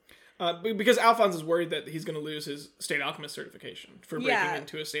fine. Because Alphonse is worried that he's going to lose his State Alchemist certification for breaking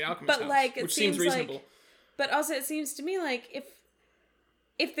into a State Alchemist house, like, which seems reasonable. Like, but also, it seems to me like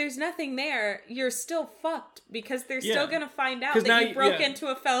if there's nothing there, you're still fucked because they're still going to find out that you broke into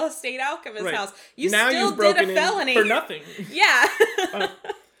a fellow State Alchemist house. You now still did a felony for nothing. Yeah.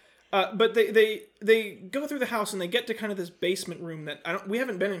 But they go through the house and they get to kind of this basement room that we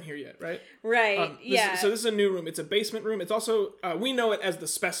haven't been in here yet, right? Right. So this is a new room. It's a basement room. It's also we know it as the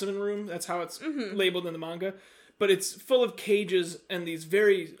specimen room. That's how it's labeled in the manga. But it's full of cages and these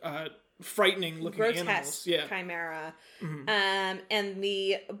very frightening looking animals. Yeah. Chimera. And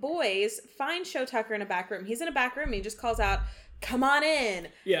the boys find Sho Tucker in a back room. He's in a back room. He just calls out, "Come on in."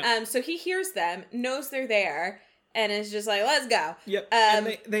 Yeah. So he hears them, knows they're there. And it's just like, let's go. Yep.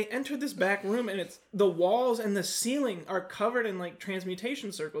 And they enter this back room, and it's the walls and the ceiling are covered in like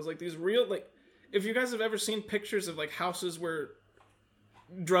transmutation circles, like these real if you guys have ever seen pictures of like houses where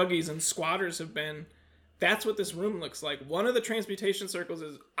druggies and squatters have been, that's what this room looks like. One of the transmutation circles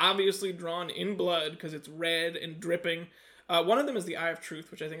is obviously drawn in blood because it's red and dripping. One of them is the Eye of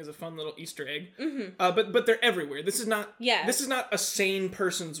Truth, which I think is a fun little Easter egg. But they're everywhere. This is not a sane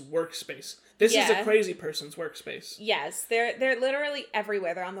person's workspace. This is a crazy person's workspace. Yes, they're literally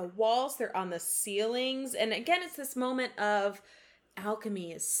everywhere. They're on the walls, they're on the ceilings, and again, it's this moment of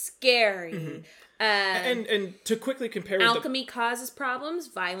alchemy is scary. And to quickly compare, alchemy causes problems,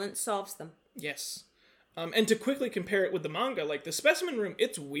 violence solves them. Yes, and to quickly compare it with the manga, like the specimen room,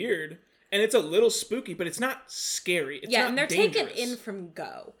 it's weird and it's a little spooky, but it's not scary. It's not and they're dangerous. taken in from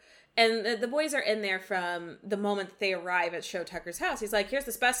go. And the boys are in there from the moment that they arrive at Sho Tucker's house. He's like, here's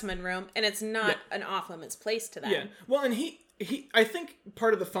the specimen room, and it's not an off-limits place to them. Yeah. Well, and he I think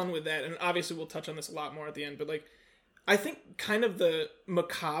part of the fun with that, and obviously we'll touch on this a lot more at the end, but like, I think kind of the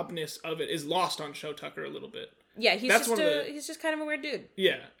macabreness of it is lost on Sho Tucker a little bit. Yeah, he's just kind of a weird dude.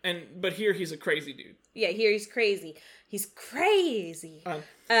 Yeah, but here he's a crazy dude. Yeah, here he's crazy. He's crazy.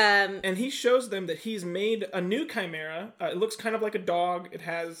 And he shows them that he's made a new chimera. It looks kind of like a dog. It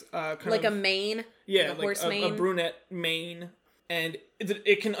has a mane. Yeah, like a horse mane. A brunette mane. And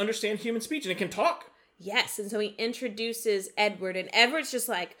it can understand human speech and it can talk. Yes, and so he introduces Edward, and Edward's just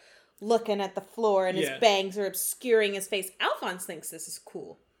like looking at the floor, and his bangs are obscuring his face. Alphonse thinks this is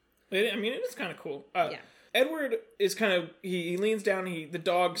cool. It is kind of cool. Edward is kind of, he leans down, the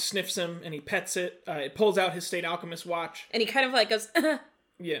dog sniffs him, and he pets it. It pulls out his State Alchemist watch. And he kind of like goes,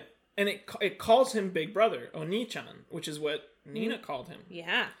 Yeah. And it calls him Big Brother, Oni-chan, which is what Nina called him.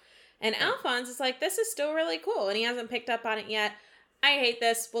 Yeah. And Alphonse is like, this is still really cool, and he hasn't picked up on it yet. I hate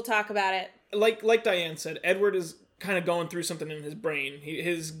this. We'll talk about it. Like Diane said, Edward is kind of going through something in his brain.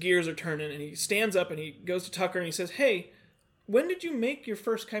 His gears are turning, and he stands up, and he goes to Tucker, and he says, "Hey, when did you make your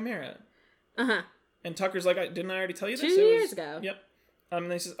first chimera?" Uh-huh. And Tucker's like, didn't I already tell you this? 2 years ago. Yep.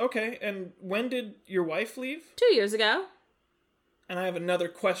 And he says, okay, and when did your wife leave? 2 years ago. And I have another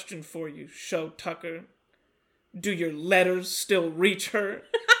question for you, Sho Tucker. Do your letters still reach her?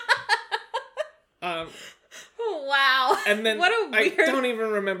 Oh, wow. And then what a weird, I don't even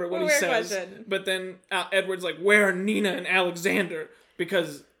remember what he says. Question. But then Edward's like, where are Nina and Alexander?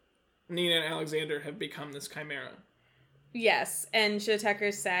 Because Nina and Alexander have become this chimera. Yes, and Sho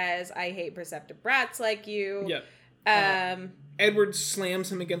Tucker says, I hate perceptive brats like you. Yep. Edward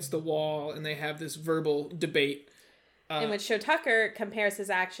slams him against the wall, and they have this verbal debate. In which Sho Tucker compares his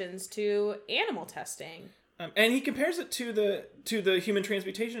actions to animal testing. And he compares it to the human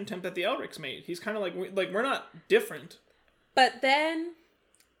transmutation attempt that the Elrics made. He's kind of like we're not different. But then,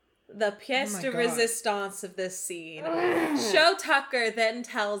 the pièce de résistance of this scene. Sho Tucker then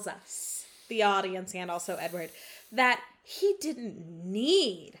tells us, the audience and also Edward, that he didn't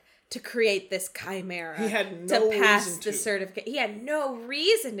need to create this chimera. He had no to pass reason the certificate. He had no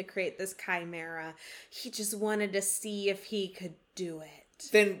reason to create this chimera. He just wanted to see if he could do it.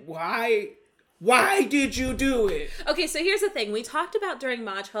 Then why did you do it? Okay, so here's the thing. We talked about during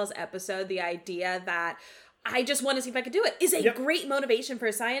Machell's episode the idea that I just want to see if I could do it is a great motivation for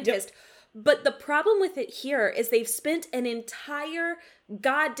a scientist. Yep. But the problem with it here is they've spent an entire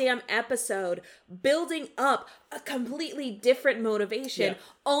goddamn episode building up a completely different motivation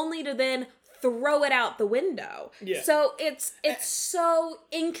only to then throw it out the window. Yeah. So it's so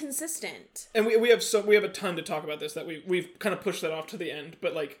inconsistent. And we have a ton to talk about this that we've kind of pushed that off to the end,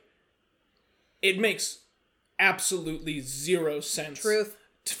 but like it makes absolutely zero sense. Truth.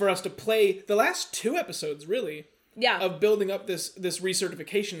 For us to play the last 2 episodes really of building up this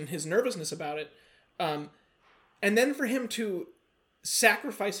recertification and his nervousness about it. And then for him to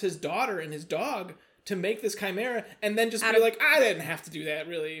sacrifice his daughter and his dog to make this chimera and then just be like, I didn't have to do that,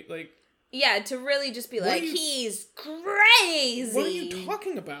 really. Like, Yeah, to really just be like, he's crazy. What are you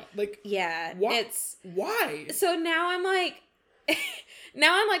talking about? Like, yeah, why? So now I'm like,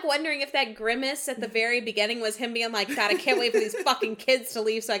 wondering if that grimace at the very beginning was him being like, God, I can't wait for these fucking kids to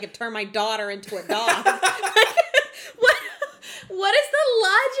leave so I can turn my daughter into a dog. What is the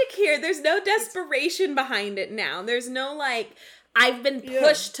logic here? There's no desperation behind it now. There's no like, I've been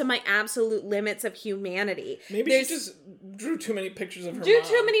pushed to my absolute limits of humanity. Maybe she just drew too many pictures of her Drew mom.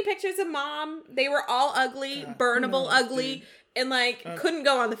 too many pictures of mom. They were all ugly, burnable ugly, dude. And like couldn't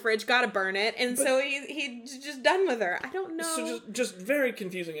go on the fridge, gotta burn it. And so he's just done with her. I don't know. So just very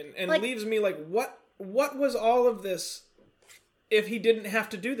confusing and like, leaves me like, what was all of this if he didn't have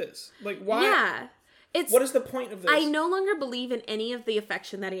to do this? Like, why? Yeah. What is the point of this? I no longer believe in any of the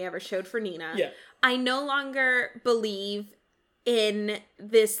affection that he ever showed for Nina. Yeah. I no longer believe in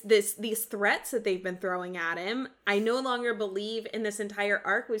these threats that they've been throwing at him. I no longer believe in this entire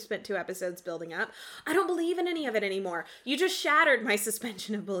arc we've spent 2 episodes building up. I don't believe in any of it anymore. You just shattered my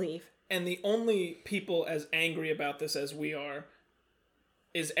suspension of belief. And the only people as angry about this as we are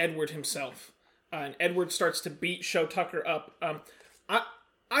is Edward himself. And Edward starts to beat Sho Tucker up.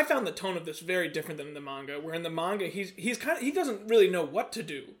 I found the tone of this very different than in the manga, where in the manga he doesn't really know what to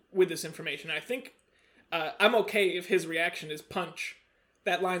do with this information. I think I'm okay if his reaction is punch.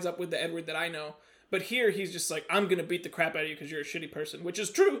 That lines up with the Edward that I know. But here he's just like, I'm gonna beat the crap out of you because you're a shitty person, which is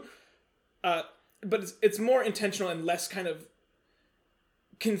true. But it's more intentional and less kind of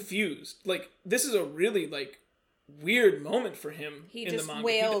confused. Like, this is a really like weird moment for him. He in just the manga.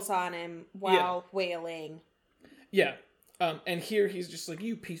 Wails on him while wailing. Yeah. And here he's just like,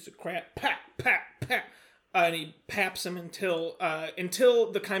 you piece of crap. Pat, pat, pat. And he paps him until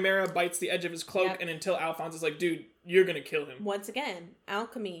the Chimera bites the edge of his cloak, and until Alphonse is like, dude, you're gonna kill him. Once again,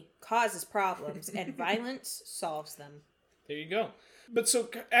 alchemy causes problems, and violence solves them. There you go. But so,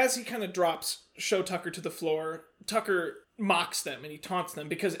 as he kind of drops Sho Tucker to the floor, Tucker mocks them, and he taunts them,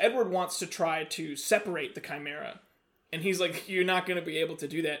 because Edward wants to try to separate the Chimera. And he's like, you're not gonna be able to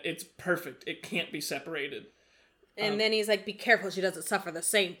do that. It's perfect. It can't be separated. And then he's like, be careful she doesn't suffer the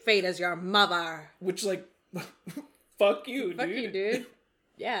same fate as your mother. Which, like, fuck you, dude. Fuck you, dude.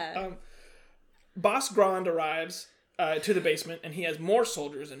 Yeah. Boss Grond arrives to the basement, and he has more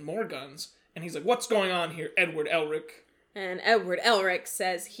soldiers and more guns. And he's like, what's going on here, Edward Elric? And Edward Elric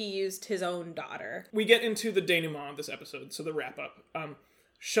says he used his own daughter. We get into the denouement of this episode, so the wrap-up.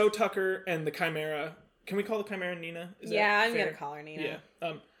 Sho Tucker and the Chimera... Can we call the Chimera Nina? I'm going to call her Nina.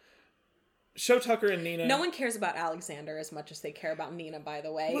 Yeah. Sho Tucker and Nina... No one cares about Alexander as much as they care about Nina, by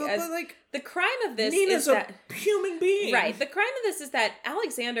the way. Well, but like... The crime of this Nina's is that... a human being! Right. The crime of this is that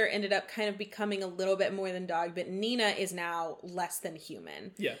Alexander ended up kind of becoming a little bit more than dog, but Nina is now less than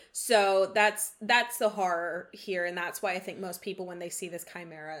human. Yeah. So that's the horror here, and that's why I think most people, when they see this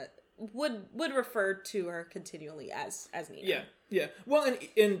Chimera, would refer to her continually as Nina. Yeah. Yeah. Well,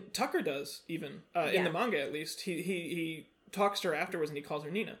 and Tucker does, even. In the manga, at least. He talks to her afterwards, and he calls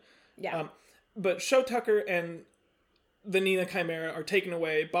her Nina. Yeah. But Sho Tucker and the Nina Chimera are taken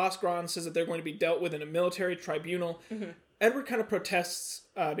away. Boss Grond says that they're going to be dealt with in a military tribunal. Mm-hmm. Edward kind of protests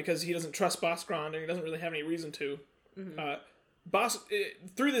because he doesn't trust Boss Grond, and he doesn't really have any reason to. Mm-hmm.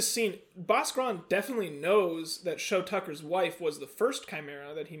 Through this scene, Boss Grond definitely knows that Sho Tucker's wife was the first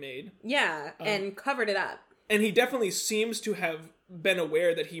Chimera that he made. Yeah, and covered it up. And he definitely seems to have been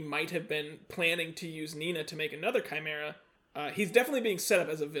aware that he might have been planning to use Nina to make another Chimera. He's definitely being set up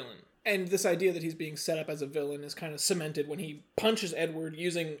as a villain. And this idea that he's being set up as a villain is kind of cemented when he punches Edward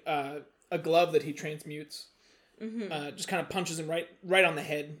using a glove that he transmutes. Mm-hmm. Just kind of punches him right on the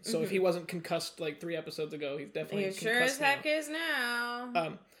head. So if he wasn't concussed like 3 episodes ago, he's definitely concussed sure as heck is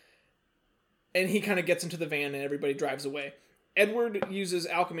now. And he kind of gets into the van and everybody drives away. Edward uses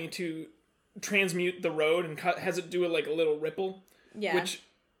alchemy to transmute the road and has it do a little ripple. Yeah. Which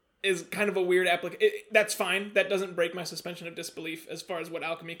is kind of a weird application. That's fine. That doesn't break my suspension of disbelief as far as what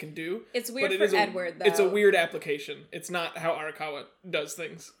alchemy can do. It's weird for Edward, though. It's a weird application. It's not how Arakawa does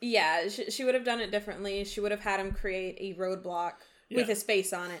things. Yeah, she would have done it differently. She would have had him create a roadblock with his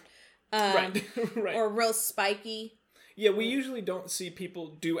face on it. Right. Or real spiky. Yeah, we usually don't see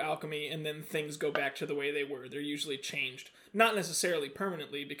people do alchemy and then things go back to the way they were. They're usually changed. Not necessarily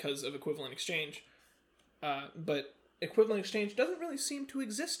permanently because of equivalent exchange, but equivalent exchange doesn't really seem to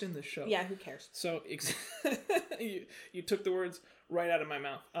exist in this show. Yeah, who cares? So, you took the words right out of my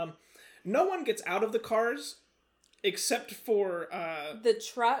mouth. No one gets out of the cars except for the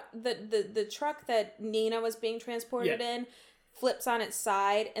truck. The truck that Nina was being transported in flips on its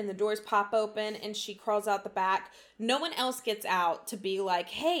side and the doors pop open and she crawls out the back. No one else gets out to be like,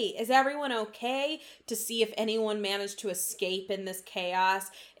 hey, is everyone okay? To see if anyone managed to escape in this chaos.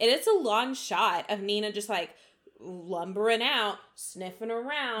 And it's a long shot of Nina just like lumbering out, sniffing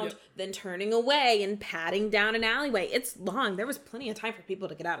around, then turning away and padding down an alleyway. It's long. There was plenty of time for people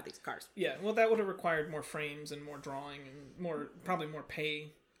to get out of these cars. Yeah, well, that would have required more frames and more drawing and probably more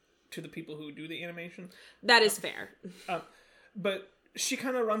pay to the people who do the animation. That is fair. But she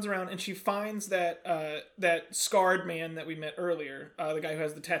kind of runs around and she finds that that scarred man that we met earlier, the guy who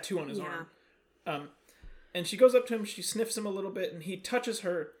has the tattoo on his arm. And she goes up to him, she sniffs him a little bit, and he touches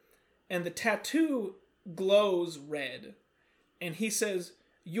her, and the tattoo glows red. And he says,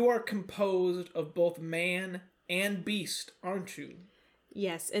 "You are composed of both man and beast, aren't you?"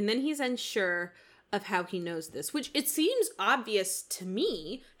 Yes, and then he's unsure of how he knows this, which it seems obvious to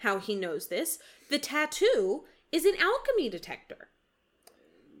me how he knows this. The tattoo is an alchemy detector.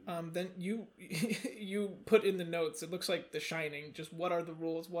 Then you put in the notes, it looks like The Shining, just what are the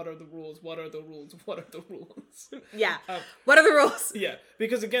rules, what are the rules, what are the rules, what are the rules? Yeah, what are the rules? Yeah,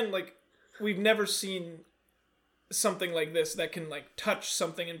 because again, like, we've never seen something like this that can, like, touch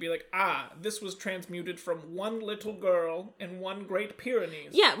something and be like, this was transmuted from one little girl in one Great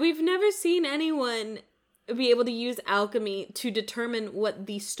Pyrenees. Yeah, we've never seen anyone be able to use alchemy to determine what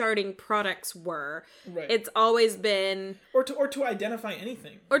the starting products were. Right. It's always been... Or to identify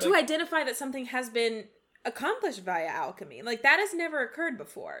anything. Or to identify that something has been accomplished via alchemy. Like, that has never occurred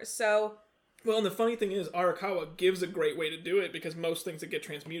before, so... Well, and the funny thing is, Arakawa gives a great way to do it, because most things that get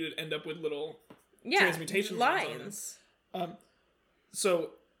transmuted end up with little transmutation lines on them.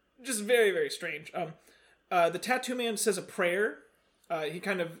 So, just very, very strange. The tattoo man says a prayer. He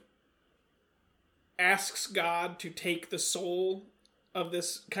kind of asks God to take the soul of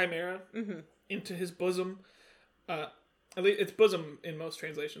this chimera into his bosom. At least it's bosom in most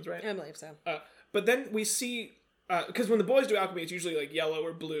translations, right? I believe so. But then we see, because when the boys do alchemy, it's usually like yellow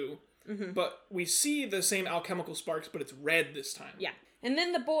or blue. Mm-hmm. But we see the same alchemical sparks, but it's red this time. Yeah. And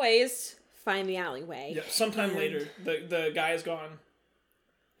then the boys find the alleyway. Yeah, sometime later, the guy is gone.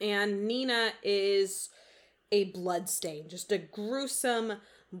 And Nina is a bloodstain, just a gruesome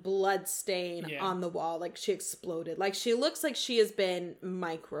blood stain on the wall. Like, she exploded. Like, she looks like she has been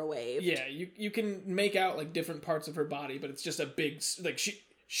microwaved. Yeah, you can make out, like, different parts of her body, but it's just a big, like,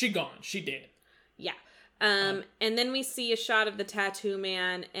 she gone. She dead. Yeah. And then we see a shot of the tattoo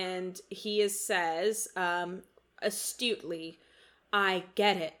man, and he says, astutely, "I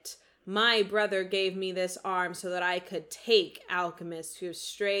get it. My brother gave me this arm so that I could take alchemists who have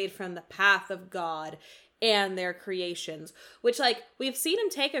strayed from the path of God and their creations." Which, like, we've seen him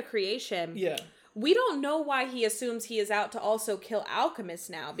take a creation. Yeah. We don't know why he assumes he is out to also kill alchemists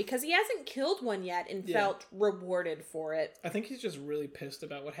now, because he hasn't killed one yet and felt rewarded for it. I think he's just really pissed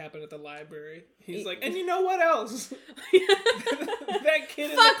about what happened at the library. He's like, and you know what else? That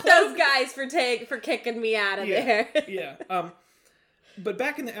kid in the Fuck those guys for kicking me out of there. Yeah. But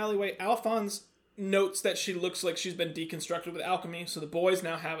back in the alleyway, Alphonse notes that she looks like she's been deconstructed with alchemy, so the boys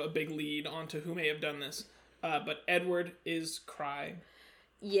now have a big lead onto who may have done this. But Edward is crying.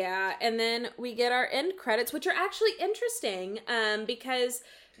 Yeah, and then we get our end credits, which are actually interesting, because,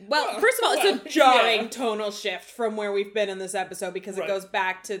 well, first of all, it's a jarring tonal shift from where we've been in this episode, because it goes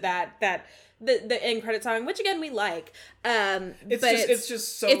back to the end credit song, which again we like.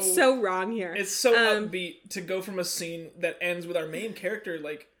 It's so wrong here. It's so upbeat to go from a scene that ends with our main character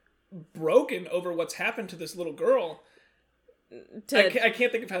like broken over what's happened to this little girl. I can't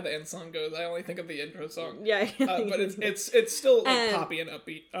think of how the end song goes. I only think of the intro song. Yeah, but it's still like poppy and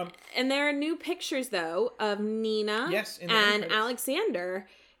upbeat. And there are new pictures though of Nina and credits. Alexander,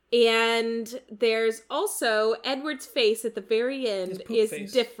 and there's also Edward's face at the very end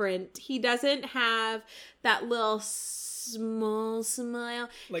is different. He doesn't have that little small smile.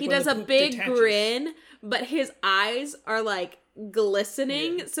 Like he does a big grin, but his eyes are like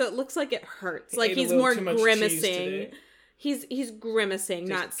glistening, so it looks like it hurts. Like he's more grimacing. He's grimacing,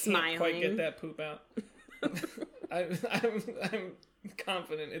 not smiling. Can't quite get that poop out. I'm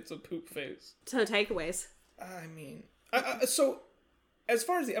confident it's a poop face. So takeaways. I mean, so as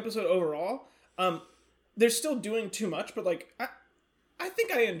far as the episode overall, they're still doing too much, but like I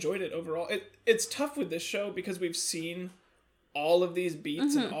think I enjoyed it overall. It's tough with this show because we've seen all of these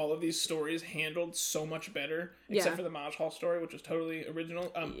beats and all of these stories handled so much better, except for the Maj Hall story, which was totally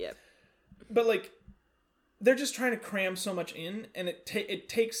original. But like, they're just trying to cram so much in, and it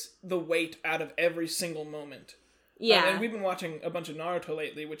takes the weight out of every single moment. Yeah. And we've been watching a bunch of Naruto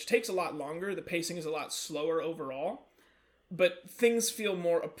lately, which takes a lot longer. The pacing is a lot slower overall. but things feel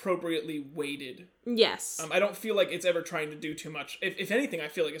more appropriately weighted. Yes. I don't feel like it's ever trying to do too much. If anything, I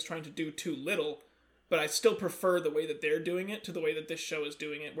feel like it's trying to do too little, but I still prefer the way that they're doing it to the way that this show is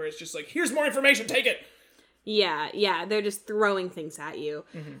doing it, where it's just like, here's more information, take it! Yeah, they're just throwing things at you.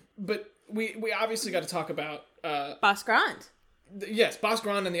 Mm-hmm. But we obviously got to talk about... Bas Grant. Yes, Bas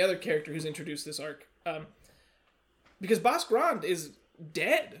Grant and the other character who's introduced this arc. Because Bas Grant is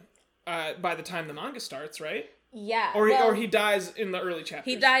dead by the time the manga starts, right? Yeah. Or he dies in the early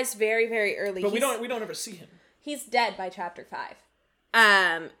chapters. He dies very, very early. But we don't ever see him. He's dead by chapter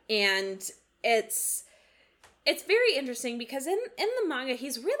 5. And it's very interesting because in the manga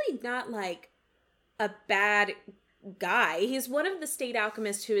he's really not like a bad guy. He's one of the state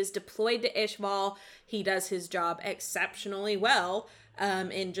alchemists who is deployed to Ishval. He does his job exceptionally well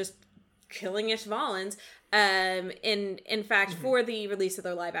in just killing Ishvalans. In fact, for the release of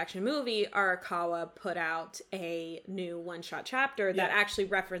their live action movie, Arakawa put out a new one-shot chapter that actually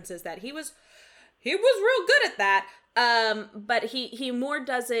references that he was real good at that. But he more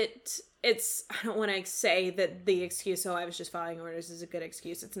does it. I don't want to say that the excuse, I was just following orders, is a good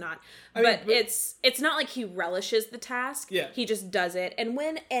excuse. It's not. But it's not like he relishes the task. Yeah. He just does it. And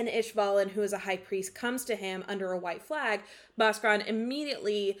when an Ishvalan, who is a high priest, comes to him under a white flag, Bas Grant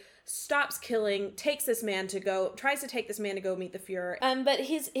immediately stops killing, tries to take this man to go meet the Fuhrer. But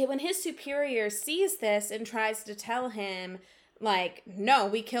when his superior sees this and tries to tell him, like, no,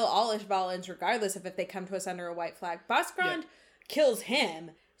 we kill all Ishvalans regardless of if they come to us under a white flag, Bas Grant kills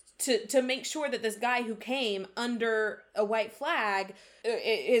him to make sure that this guy who came under a white flag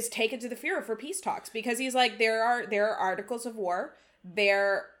is taken to the Fuhrer for peace talks, because he's like, there are articles of war,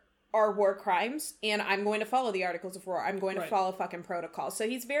 there are war crimes, and I'm going to follow the articles of war. I'm going to follow fucking protocol. So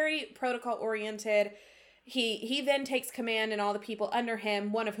he's very protocol oriented. He then takes command, and all the people under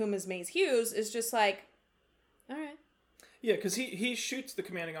him, one of whom is Mace Hughes, is just like, all right. Yeah, because he shoots the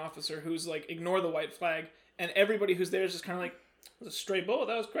commanding officer who's like, ignore the white flag, and everybody who's there is just kind of like, that was a stray bullet,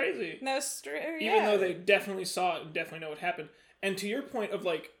 that was crazy. Even though they definitely saw it and definitely know what happened. And to your point of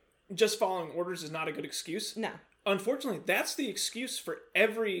like, just following orders is not a good excuse. No. Unfortunately, that's the excuse for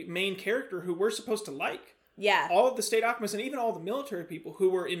every main character who we're supposed to like. Yeah. All of the state alchemists and even all the military people who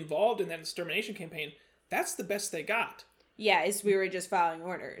were involved in that extermination campaign, that's the best they got. Yeah, we were just following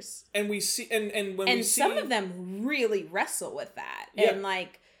orders. And we see, and some of them really wrestle with that and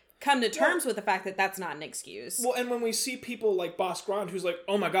like come to terms with the fact that that's not an excuse. Well, and when we see people like Bas Grant, who's like,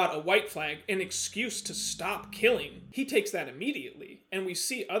 oh my god, a white flag, an excuse to stop killing, he takes that immediately. And we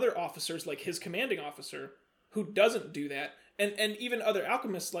see other officers, like his commanding officer, who doesn't do that. And even other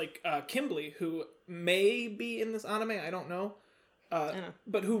alchemists like Kimberly, who may be in this anime, I don't know.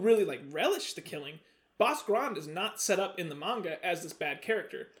 But who really like relish the killing. Bas Grant is not set up in the manga as this bad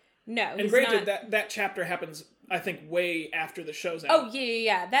character. No, and granted, that chapter happens, I think, way after the show's out. Oh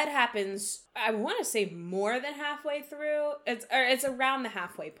yeah, that happens. I want to say more than halfway through. It's around the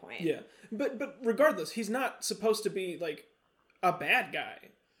halfway point. Yeah, but regardless, he's not supposed to be like a bad guy.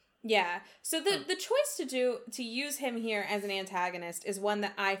 Yeah. So the choice to use him here as an antagonist is one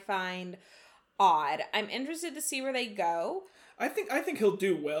that I find odd. I'm interested to see where they go. I think he'll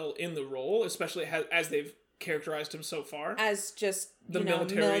do well in the role, especially as they've characterized him so far as just the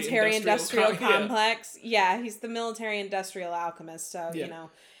military industrial complex. Yeah, he's the military industrial alchemist. So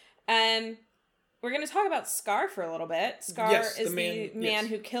we're going to talk about Scar for a little bit. Scar is the man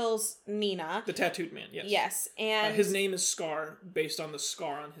who kills Nina, the tattooed man. Yes, and his name is Scar based on the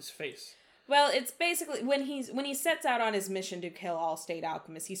scar on his face. Well, it's basically when he sets out on his mission to kill all state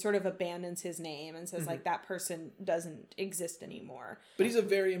alchemists, he sort of abandons his name and says like that person doesn't exist anymore. But he's a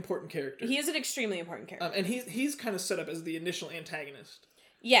very important character. He is an extremely important character, and he's kind of set up as the initial antagonist.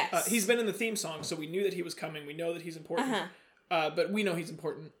 Yes, he's been in the theme song, so we knew that he was coming. We know that he's important, but we know he's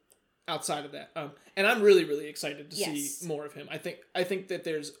important outside of that. And I'm really, really excited to see more of him. I think that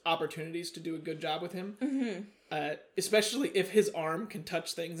there's opportunities to do a good job with him. Mm-hmm. Especially if his arm can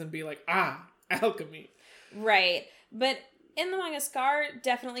touch things and be like, alchemy. Right. But in the manga, Scar,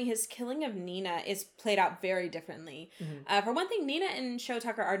 definitely his killing of Nina is played out very differently. Mm-hmm. For one thing, Nina and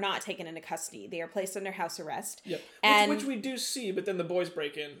Shotucker are not taken into custody. They are placed under house arrest. Yep. Which we do see, but then the boys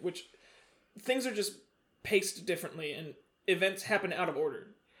break in, which things are just paced differently and events happen out of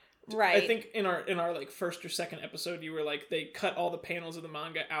order. Right. I think in our like first or second episode, you were like, they cut all the panels of the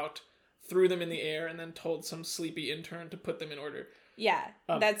manga out, threw them in the air, and then told some sleepy intern to put them in order. Yeah,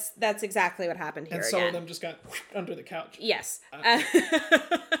 that's exactly what happened here. And some of them just got under the couch. Yes.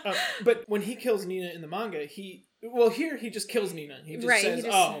 But when he kills Nina in the manga, here he just kills Nina. He just says,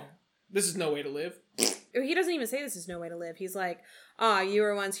 This is no way to live. He doesn't even say this is no way to live. He's like, you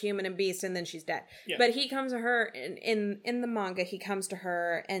were once human and beast, and then she's dead. Yeah. But he comes to her, in the manga, he comes to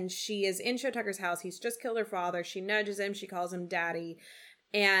her, and she is in Sho Tucker's house. He's just killed her father. She nudges him. She calls him daddy.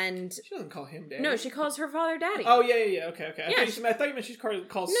 And she doesn't call him daddy. No, she calls her father daddy. Oh, yeah. Okay. I thought you meant she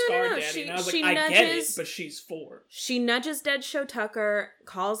calls Scar daddy. And I was like, I get it, but she's 4. She nudges dead Sho Tucker,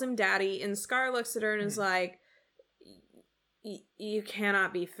 calls him daddy, and Scar looks at her and is like, you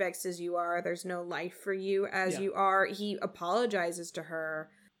cannot be fixed as you are. There's no life for you as you are. He apologizes to her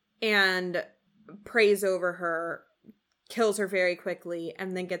and prays over her, kills her very quickly,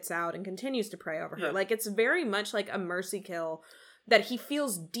 and then gets out and continues to pray over her. Like, it's very much like a mercy kill that he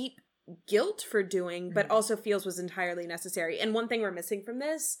feels deep guilt for doing, but also feels was entirely necessary. And one thing we're missing from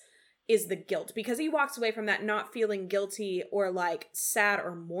this is the guilt, because he walks away from that not feeling guilty or like sad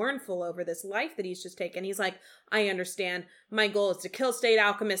or mournful over this life that he's just taken. He's like, I understand. My goal is to kill state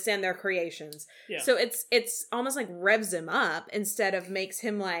alchemists and their creations. Yeah. So it's almost like revs him up instead of makes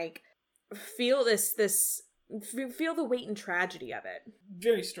him like feel feel the weight and tragedy of it.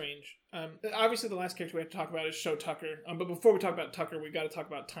 Very strange. Obviously, the last character we have to talk about is Sho Tucker. But before we talk about Tucker, we got to talk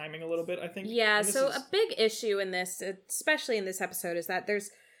about timing a little bit, I think. Yeah, so a big issue in this, especially in this episode, is that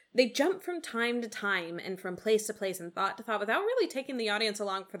they jump from time to time and from place to place and thought to thought without really taking the audience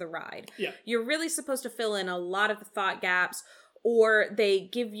along for the ride. Yeah. You're really supposed to fill in a lot of the thought gaps, or they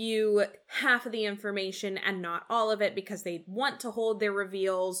give you half of the information and not all of it because they want to hold their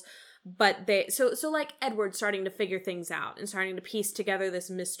reveals. But so like Edward starting to figure things out and starting to piece together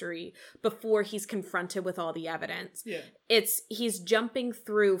this mystery before he's confronted with all the evidence. Yeah. He's jumping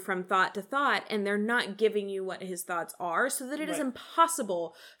through from thought to thought, and they're not giving you what his thoughts are, so that it is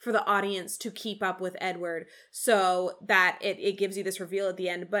impossible for the audience to keep up with Edward, so that it gives you this reveal at the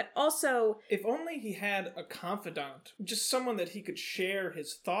end. But also, if only he had a confidant, just someone that he could share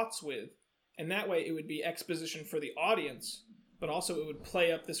his thoughts with, and that way it would be exposition for the audience, but also it would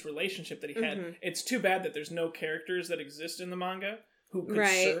play up this relationship that he had. It's too bad that there's no characters that exist in the manga who could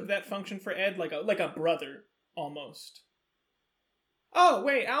serve that function for Ed, like a brother, almost. Oh,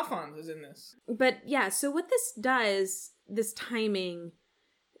 wait, Alphonse is in this. But yeah, so what this does, this timing,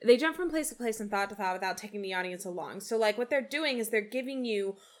 they jump from place to place and thought to thought without taking the audience along. So like what they're doing is they're giving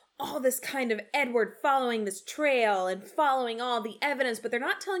you all this kind of Edward following this trail and following all the evidence, but they're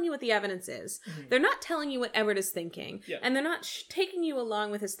not telling you what the evidence is. Mm-hmm. They're not telling you what Edward is thinking. Yeah. And they're not taking you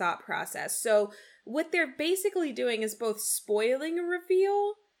along with his thought process. So what they're basically doing is both spoiling a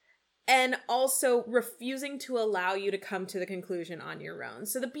reveal and also refusing to allow you to come to the conclusion on your own.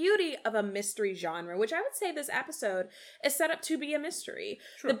 So the beauty of a mystery genre, which I would say this episode is set up to be a mystery.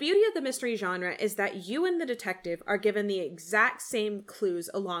 Sure. The beauty of the mystery genre is that you and the detective are given the exact same clues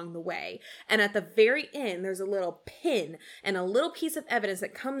along the way. And at the very end, there's a little pin and a little piece of evidence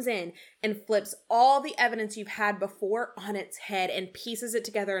that comes in and flips all the evidence you've had before on its head and pieces it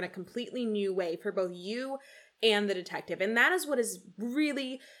together in a completely new way for both you and the detective. And that is what is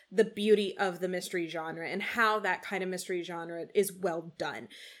really the beauty of the mystery genre and how that kind of mystery genre is well done.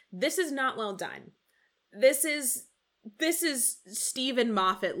 This is not well done. This is Stephen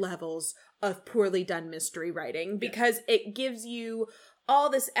Moffat levels of poorly done mystery writing, because it gives you all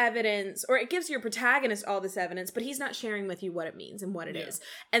this evidence, or it gives your protagonist all this evidence, but he's not sharing with you what it means and what it is.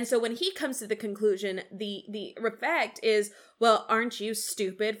 And so when he comes to the conclusion, the effect is, well, aren't you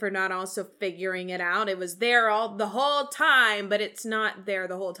stupid for not also figuring it out? It was there the whole time, but it's not there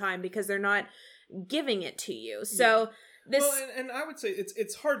the whole time because they're not giving it to you. So this... Well, and I would say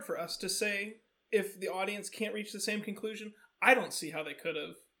it's hard for us to say if the audience can't reach the same conclusion. I don't see how they could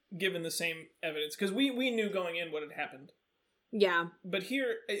have given the same evidence, because we knew going in what had happened. Yeah. But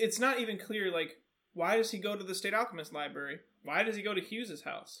here, it's not even clear, like, why does he go to the State Alchemist Library? Why does he go to Hughes's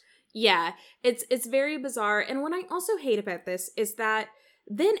house? Yeah, it's very bizarre. And what I also hate about this is that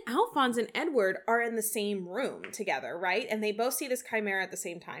then Alphonse and Edward are in the same room together, right? And they both see this chimera at the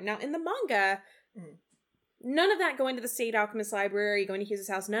same time. Now, in the manga, none of that going to the State Alchemist Library, going to Hughes's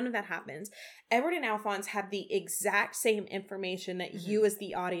house, none of that happens. Edward and Alphonse have the exact same information that you as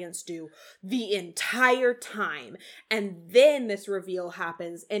the audience do the entire time. And then this reveal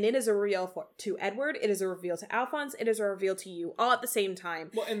happens, and it is a reveal to Edward, it is a reveal to Alphonse, it is a reveal to you, all at the same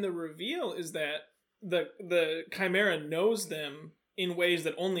time. Well, and the reveal is that the chimera knows them in ways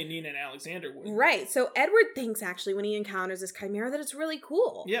that only Nina and Alexander would. Right. So Edward thinks, actually, when he encounters this chimera, that it's really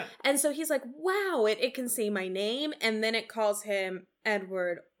cool. Yeah. And so he's like, wow, it can say my name. And then it calls him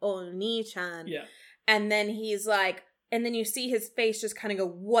Edward Oni-chan. Yeah. And then he's like, and then you see his face just kind of go,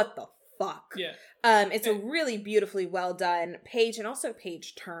 what the fuck? Yeah. It's a really beautifully well done page, and also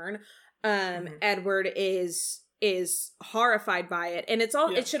page turn. Edward is is horrified by it. And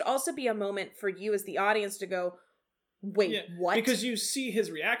it should also be a moment for you as the audience to go, wait, what? Because you see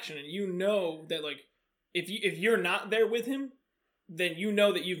his reaction and you know that, like, if you're not there with him, then you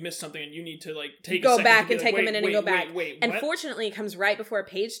know that you've missed something and you need to, like, go back and take a minute and go back. And fortunately, it comes right before a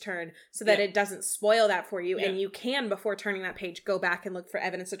page turn so that it doesn't spoil that for you. And you can, before turning that page, go back and look for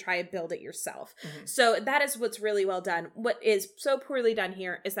evidence to try and build it yourself. Mm-hmm. So that is what's really well done. What is so poorly done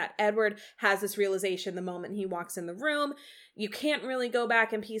here is that Edward has this realization the moment he walks in the room. You can't really go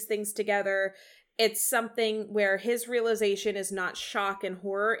back and piece things together. It's something where his realization is not shock and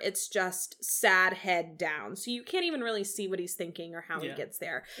horror. It's just sad head down. So you can't even really see what he's thinking or how he gets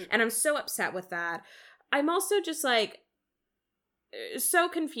there. And I'm so upset with that. I'm also just like so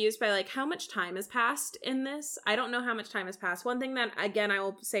confused by like how much time has passed in this. I don't know how much time has passed. One thing that, again, I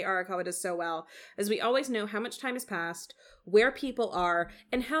will say Arakawa does so well is we always know how much time has passed, where people are,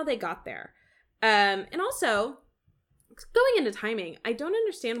 and how they got there. And also, going into timing, I don't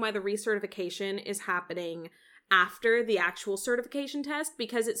understand why the recertification is happening after the actual certification test,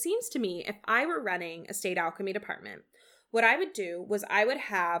 because it seems to me if I were running a state alchemy department, what I would do was I would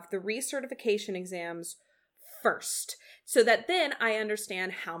have the recertification exams first, so that then I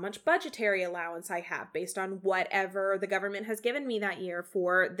understand how much budgetary allowance I have based on whatever the government has given me that year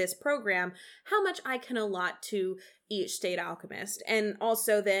for this program, how much I can allot to each state alchemist, and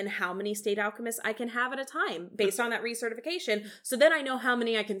also then how many state alchemists I can have at a time based on that recertification, so then I know how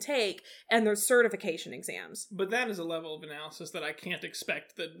many I can take and their certification exams. But that is a level of analysis that I can't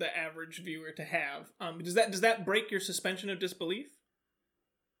expect the average viewer to have. Does that break your suspension of disbelief?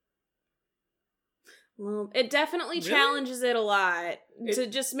 Well, it definitely challenges it a lot to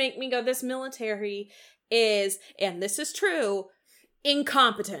just make me go, this military is, and this is true,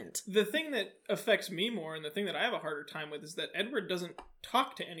 incompetent. The thing that affects me more, and the thing that I have a harder time with, is that Edward doesn't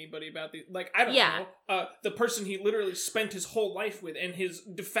talk to anybody about the, like, I don't know, the person he literally spent his whole life with, and his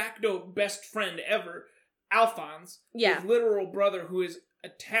de facto best friend ever, Alphonse, his literal brother who is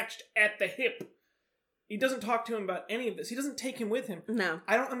attached at the hip. He doesn't talk to him about any of this. He doesn't take him with him. No.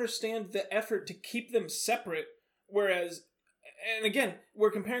 I don't understand the effort to keep them separate, whereas, and again,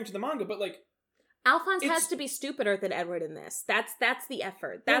 we're comparing to the manga, but like, Alphonse has to be stupider than Edward in this. That's the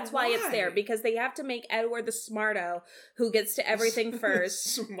effort. That's why it's there, because they have to make Edward the smarto who gets to everything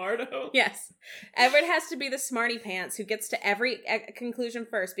first. Smarto? Yes. Edward has to be the smarty pants who gets to every conclusion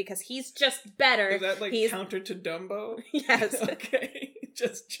first because he's just better. Is that like counter to Dumbo? Yes. Okay,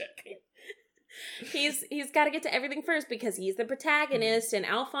 just checking. He's got to get to everything first because he's the protagonist and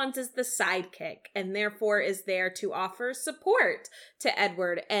Alphonse is the sidekick and therefore is there to offer support to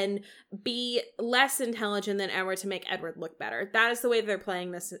Edward and be less intelligent than Edward to make Edward look better. That is the way they're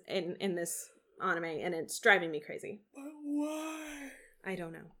playing this in this anime, and it's driving me crazy. But why? I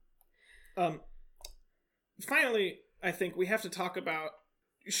don't know. Finally, I think we have to talk about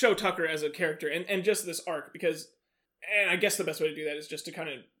Sho Tucker as a character and just this arc, because, and I guess the best way to do that is just to kind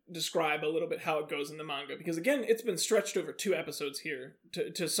of describe a little bit how it goes in the manga, because again, it's been stretched over 2 episodes here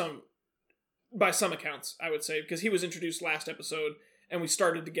to some, by some accounts, I would say, because he was introduced last episode and we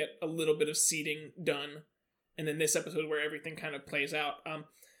started to get a little bit of seeding done, and then this episode where everything kind of plays out.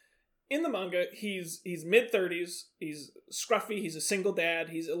 In the manga, he's mid-30s, he's scruffy, he's a single dad,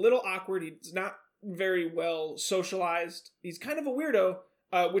 he's a little awkward, he's not very well socialized, he's kind of a weirdo.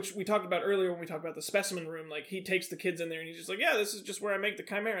 Which we talked about earlier when we talked about the specimen room. Like, he takes the kids in there and he's just like, yeah, this is just where I make the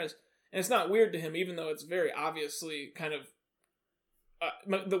chimeras. And it's not weird to him, even though it's very obviously kind of...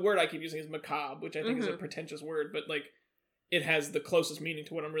 the word I keep using is macabre, which I think is a pretentious word, but, like, it has the closest meaning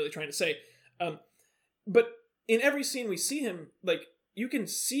to what I'm really trying to say. But in every scene we see him, like, you can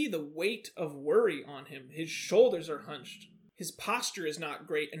see the weight of worry on him. His shoulders are hunched. His posture is not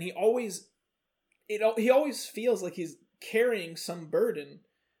great, and he always feels like he's carrying some burden,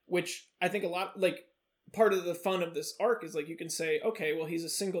 which I think a lot, like, part of the fun of this arc is, like, you can say, okay, well, he's a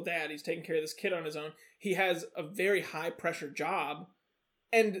single dad, he's taking care of this kid on his own, he has a very high pressure job,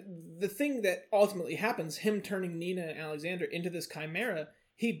 and the thing that ultimately happens, him turning Nina and Alexander into this chimera,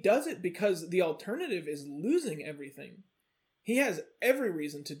 he does it because the alternative is losing everything. He has every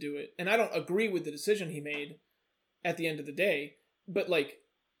reason to do it, and I don't agree with the decision he made at the end of the day, but, like,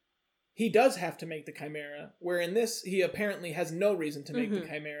 he does have to make the chimera, where in this, he apparently has no reason to make the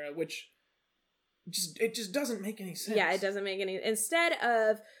chimera, which just doesn't make any sense. Yeah, it doesn't make any... Instead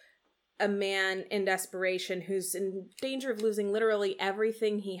of a man in desperation who's in danger of losing literally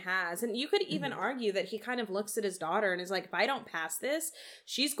everything he has, and you could even argue that he kind of looks at his daughter and is like, if I don't pass this,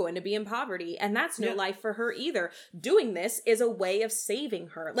 she's going to be in poverty, and that's no life for her either. Doing this is a way of saving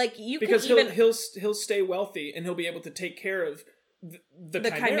her. Like, you because could even... he'll stay wealthy, and he'll be able to take care of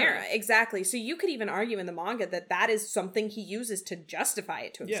the Chimera. Exactly. So you could even argue in the manga that is something he uses to justify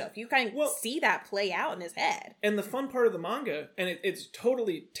it to himself. You kind of see that play out in his head. And the fun part of the manga, and it's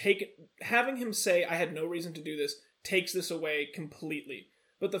totally having him say, I had no reason to do this, takes this away completely.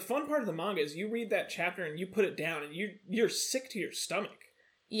 But the fun part of the manga is you read that chapter and you put it down and you're sick to your stomach.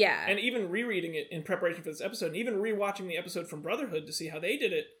 Yeah. And even rereading it in preparation for this episode, and even rewatching the episode from Brotherhood to see how they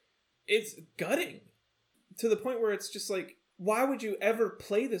did it, it's gutting. To the point where it's just like, why would you ever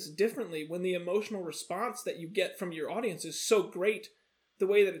play this differently when the emotional response that you get from your audience is so great the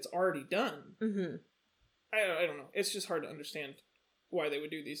way that it's already done? Mm-hmm. I don't know. It's just hard to understand why they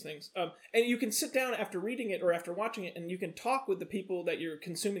would do these things. And you can sit down after reading it or after watching it, and you can talk with the people that you're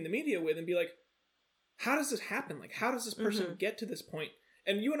consuming the media with and be like, how does this happen? Like, how does this person get to this point?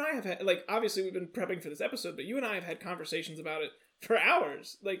 And you and I have had, like, obviously we've been prepping for this episode, but you and I have had conversations about it for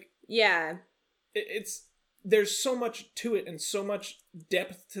hours. Like, yeah, there's so much to it and so much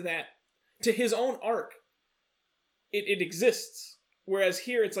depth to that, to his own arc. It exists. Whereas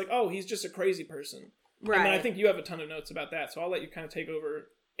here it's like, oh, he's just a crazy person. Right. And I think you have a ton of notes about that, so I'll let you kind of take over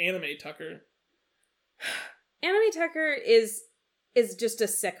Anime Tucker. Anime Tucker is just a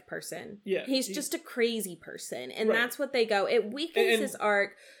sick person. Yeah. He's just a crazy person. And that's what they go. It weakens his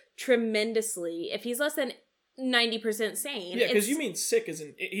arc tremendously if he's less than 90% sane. Yeah, because you mean sick as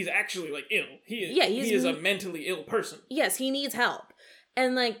in he's actually like ill. He is a mentally ill person. Yes, he needs help.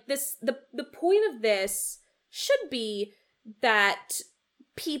 And like this the point of this should be that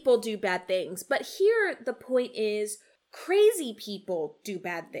people do bad things. But here the point is crazy people do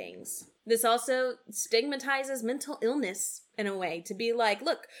bad things. This also stigmatizes mental illness in a way, to be like,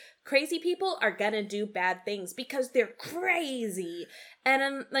 look, crazy people are gonna do bad things because they're crazy. And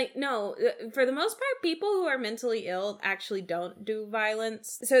I'm like, no, for the most part, people who are mentally ill actually don't do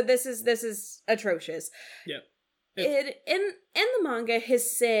violence. So this is atrocious. Yeah. In the manga,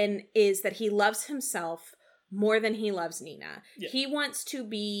 his sin is that he loves himself more than he loves Nina. Yeah. He wants to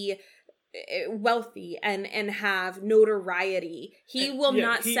be wealthy and have notoriety. He will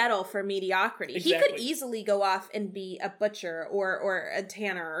not settle for mediocrity. Exactly. He could easily go off and be a butcher or a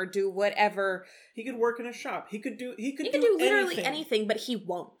tanner or do whatever. He could work in a shop. He could do literally anything, but he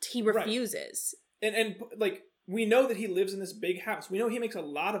won't. He refuses. Right. And like, we know that he lives in this big house. We know he makes a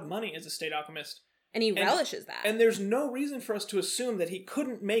lot of money as a state alchemist. And he relishes that. And there's no reason for us to assume that he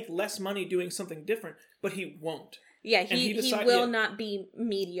couldn't make less money doing something different, but he won't. Yeah, he will not be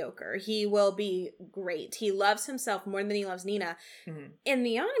mediocre. He will be great. He loves himself more than he loves Nina. Mm-hmm. In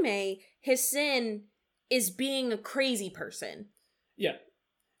the anime, his sin is being a crazy person. Yeah.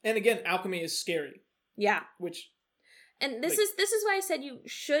 And again, alchemy is scary. Yeah. And this is why I said you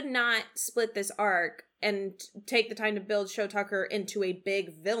should not split this arc and take the time to build Sho Tucker into a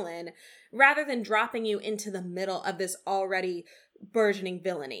big villain rather than dropping you into the middle of this already burgeoning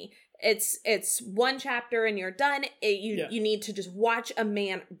villainy. It's one chapter and you're done. You need to just watch a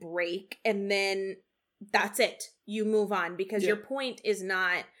man break and then that's it. You move on because your point is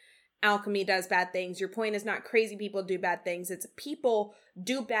not alchemy does bad things. Your point is not crazy people do bad things. It's people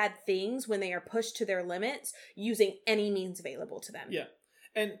do bad things when they are pushed to their limits using any means available to them. Yeah.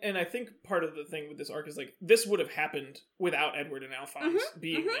 And I think part of the thing with this arc is like this would have happened without Edward and Alphonse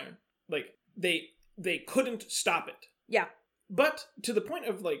being there. Like they couldn't stop it. Yeah. But to the point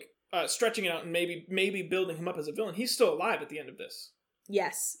of like stretching it out and maybe building him up as a villain, he's still alive at the end of this.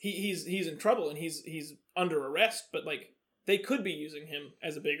 Yes. He's in trouble and he's under arrest, but like they could be using him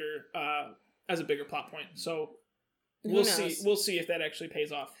as a bigger plot point. So we'll see if that actually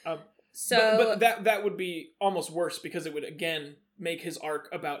pays off. But that would be almost worse because it would again make his arc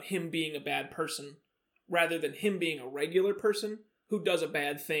about him being a bad person rather than him being a regular person who does a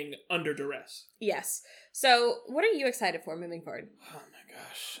bad thing under duress. Yes. So what are you excited for moving forward? Oh my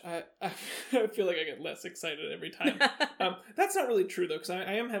gosh. I feel like I get less excited every time. That's not really true though, because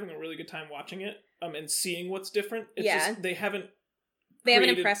I am having a really good time watching it and seeing what's different. It's just they haven't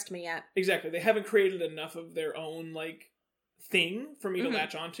impressed me yet. Exactly. They haven't created enough of their own like thing for me to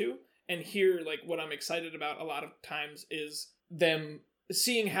latch onto. And here, like, what I'm excited about a lot of times is them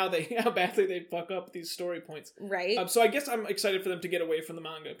seeing how badly they fuck up these story points. Right. So I guess I'm excited for them to get away from the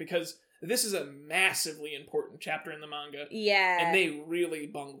manga because this is a massively important chapter in the manga. Yeah. And they really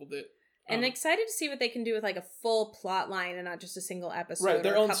bungled it. And excited to see what they can do with like a full plot line and not just a single episode right,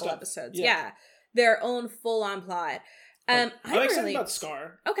 their or a own couple stuff. Episodes. Yeah. Their own full-on plot. I'm excited about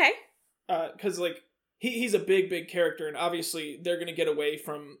Scar. Okay. Because like he's a big character, and obviously they're going to get away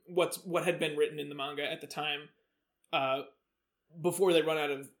from what had been written in the manga at the time before they run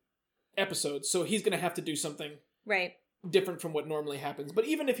out of episodes. So he's going to have to do something different from what normally happens. But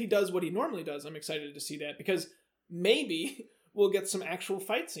even if he does what he normally does, I'm excited to see that because maybe we'll get some actual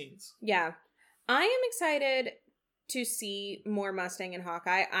fight scenes. Yeah. I am excited to see more Mustang and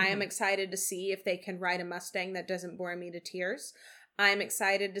Hawkeye. I am excited to see if they can ride a Mustang that doesn't bore me to tears. I'm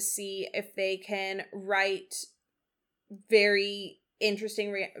excited to see if they can write very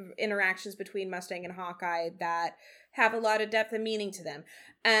interesting interactions between Mustang and Hawkeye that have a lot of depth and meaning to them.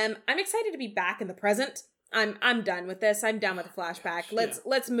 I'm excited to be back in the present. I'm done with this. I'm done with the flashback.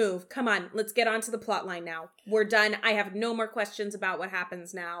 Let's move. Come on. Let's get onto the plot line now. We're done. I have no more questions about what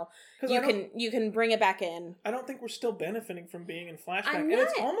happens now. You can bring it back in. I don't think we're still benefiting from being in flashback. And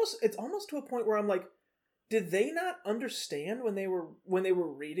it's almost to a point where I'm like, did they not understand when they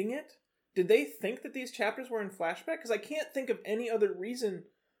were reading it? Did they think that these chapters were in flashback? Because I can't think of any other reason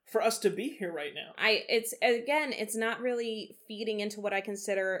for us to be here right now. It's not really feeding into what I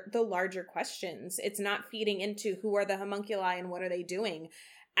consider the larger questions. It's not feeding into who are the homunculi and what are they doing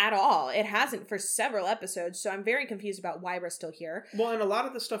at all. It hasn't for several episodes, so I'm very confused about why we're still here. Well, and a lot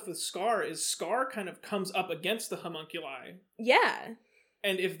of the stuff with Scar kind of comes up against the homunculi. Yeah.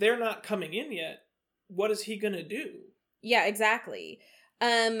 And if they're not coming in yet, what is he gonna do? Yeah, exactly.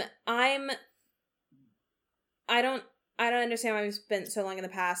 I don't understand why we've spent so long in the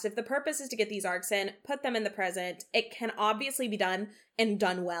past. If the purpose is to get these arcs in, put them in the present. It can obviously be done and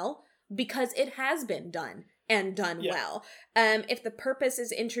done well because it has been done and done well. If the purpose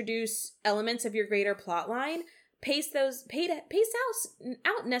is introduce elements of your greater plot line, pace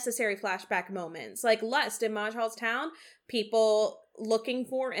out necessary flashback moments. Like Lust in Majal's town, people looking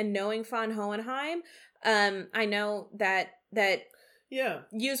for and knowing von Hohenheim. I know that yeah,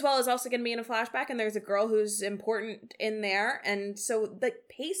 Uswell is also going to be in a flashback, and there's a girl who's important in there, and so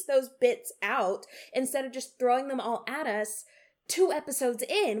pace those bits out instead of just throwing them all at us 2 episodes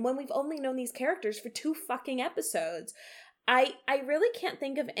in when we've only known these characters for 2 fucking episodes. I really can't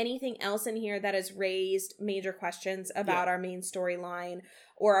think of anything else in here that has raised major questions about our main storyline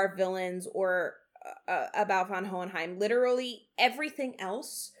or our villains or about von Hohenheim. Literally everything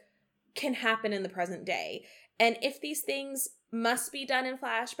else can happen in the present day. And if these things must be done in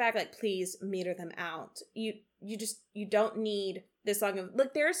flashback, like, please meter them out. You don't need this long of,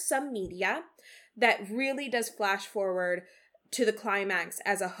 like, there's some media that really does flash forward to the climax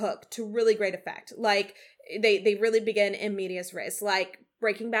as a hook to really great effect. Like, they really begin in medias res, like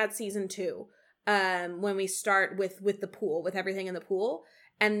Breaking Bad season 2, when we start with the pool, with everything in the pool.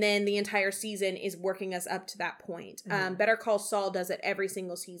 And then the entire season is working us up to that point. Better Call Saul does it every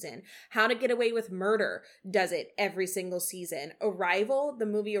single season. How to Get Away with Murder does it every single season. Arrival, the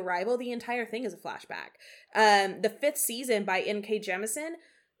movie Arrival, the entire thing is a flashback. The 5th season by N.K. Jemisin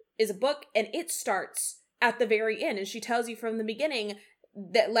is a book, and it starts at the very end. And she tells you from the beginning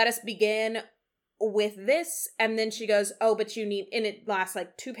that let us begin with this. And then she goes, oh, but you need, and it lasts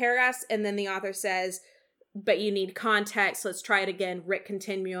like 2 paragraphs. And then the author says, but you need context. Let's try it again. Rick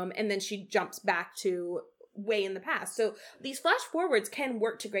continuum. And then she jumps back to way in the past. So these flash forwards can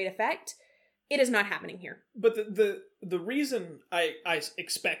work to great effect. It is not happening here. But the reason I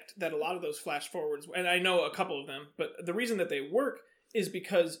expect that a lot of those flash forwards, and I know a couple of them, but the reason that they work is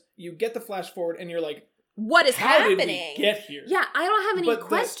because you get the flash forward and you're like, what is happening? How did we get here? Yeah, I don't have any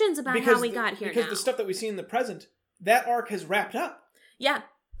questions about how we got here because the stuff that we see in the present, that arc has wrapped up. Yeah.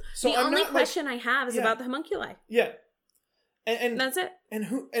 So the only question I have is about the homunculi. Yeah, and that's it. And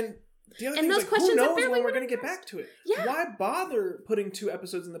the other thing is, like, who knows when we're going to get back to it? Yeah. Why bother putting 2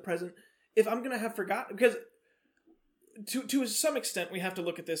 episodes in the present if I'm going to have forgotten? Because to some extent, we have to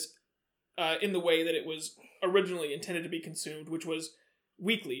look at this in the way that it was originally intended to be consumed, which was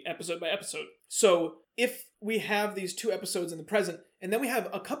weekly, episode by episode. So if we have these 2 episodes in the present, and then we have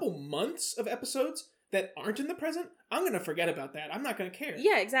a couple months of episodes that aren't in the present, I'm going to forget about that. I'm not going to care.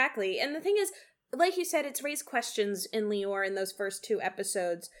 Yeah, exactly. And the thing is, like you said, it's raised questions in Lior in those first 2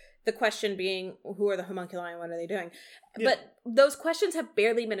 episodes. The question being, who are the homunculi and what are they doing? Yeah. But those questions have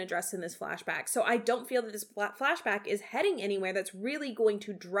barely been addressed in this flashback. So I don't feel that this flashback is heading anywhere that's really going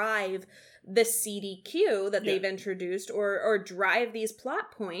to drive the CDQ that they've introduced or drive these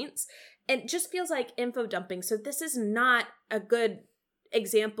plot points. It just feels like info dumping. So this is not a good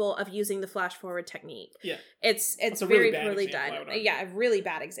example of using the flash forward technique. Yeah. It's very poorly done. Yeah, a really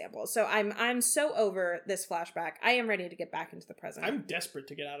bad example. So I'm so over this flashback. I am ready to get back into the present. I'm desperate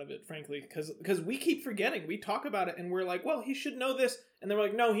to get out of it, frankly, because we keep forgetting. We talk about it and we're like, well, he should know this. And then we're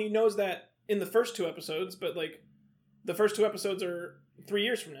like, no, he knows that in the first 2 episodes, but like the first 2 episodes are 3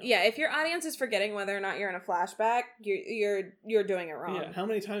 years from now. Yeah, if your audience is forgetting whether or not you're in a flashback, you're doing it wrong. Yeah, how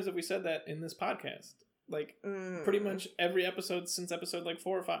many times have we said that in this podcast? Like, pretty much every episode since episode, like,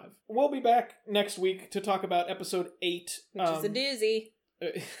 4 or 5. We'll be back next week to talk about episode 8. Which is a doozy.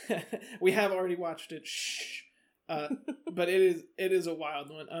 We have already watched it. Shh. But it is a wild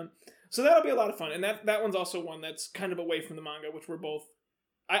one. So that'll be a lot of fun, and that one's also one that's kind of away from the manga, which we're both.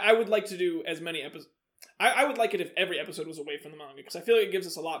 I would like to do as many episodes. I would like it if every episode was away from the manga, because I feel like it gives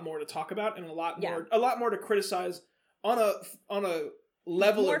us a lot more to talk about and a lot more to criticize on a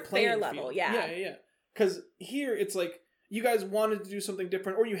level more or playing fair field. level. Yeah. Because here it's like you guys wanted to do something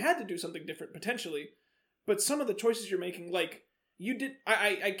different, or you had to do something different potentially, but some of the choices you're making, like you did,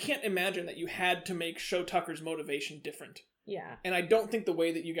 I can't imagine that you had to make Sho Tucker's motivation different. Yeah. And I don't think the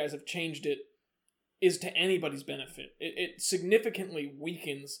way that you guys have changed it is to anybody's benefit. It significantly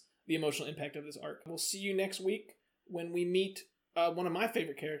weakens the emotional impact of this arc. We'll see you next week when we meet one of my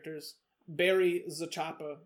favorite characters, Barry Zachapa,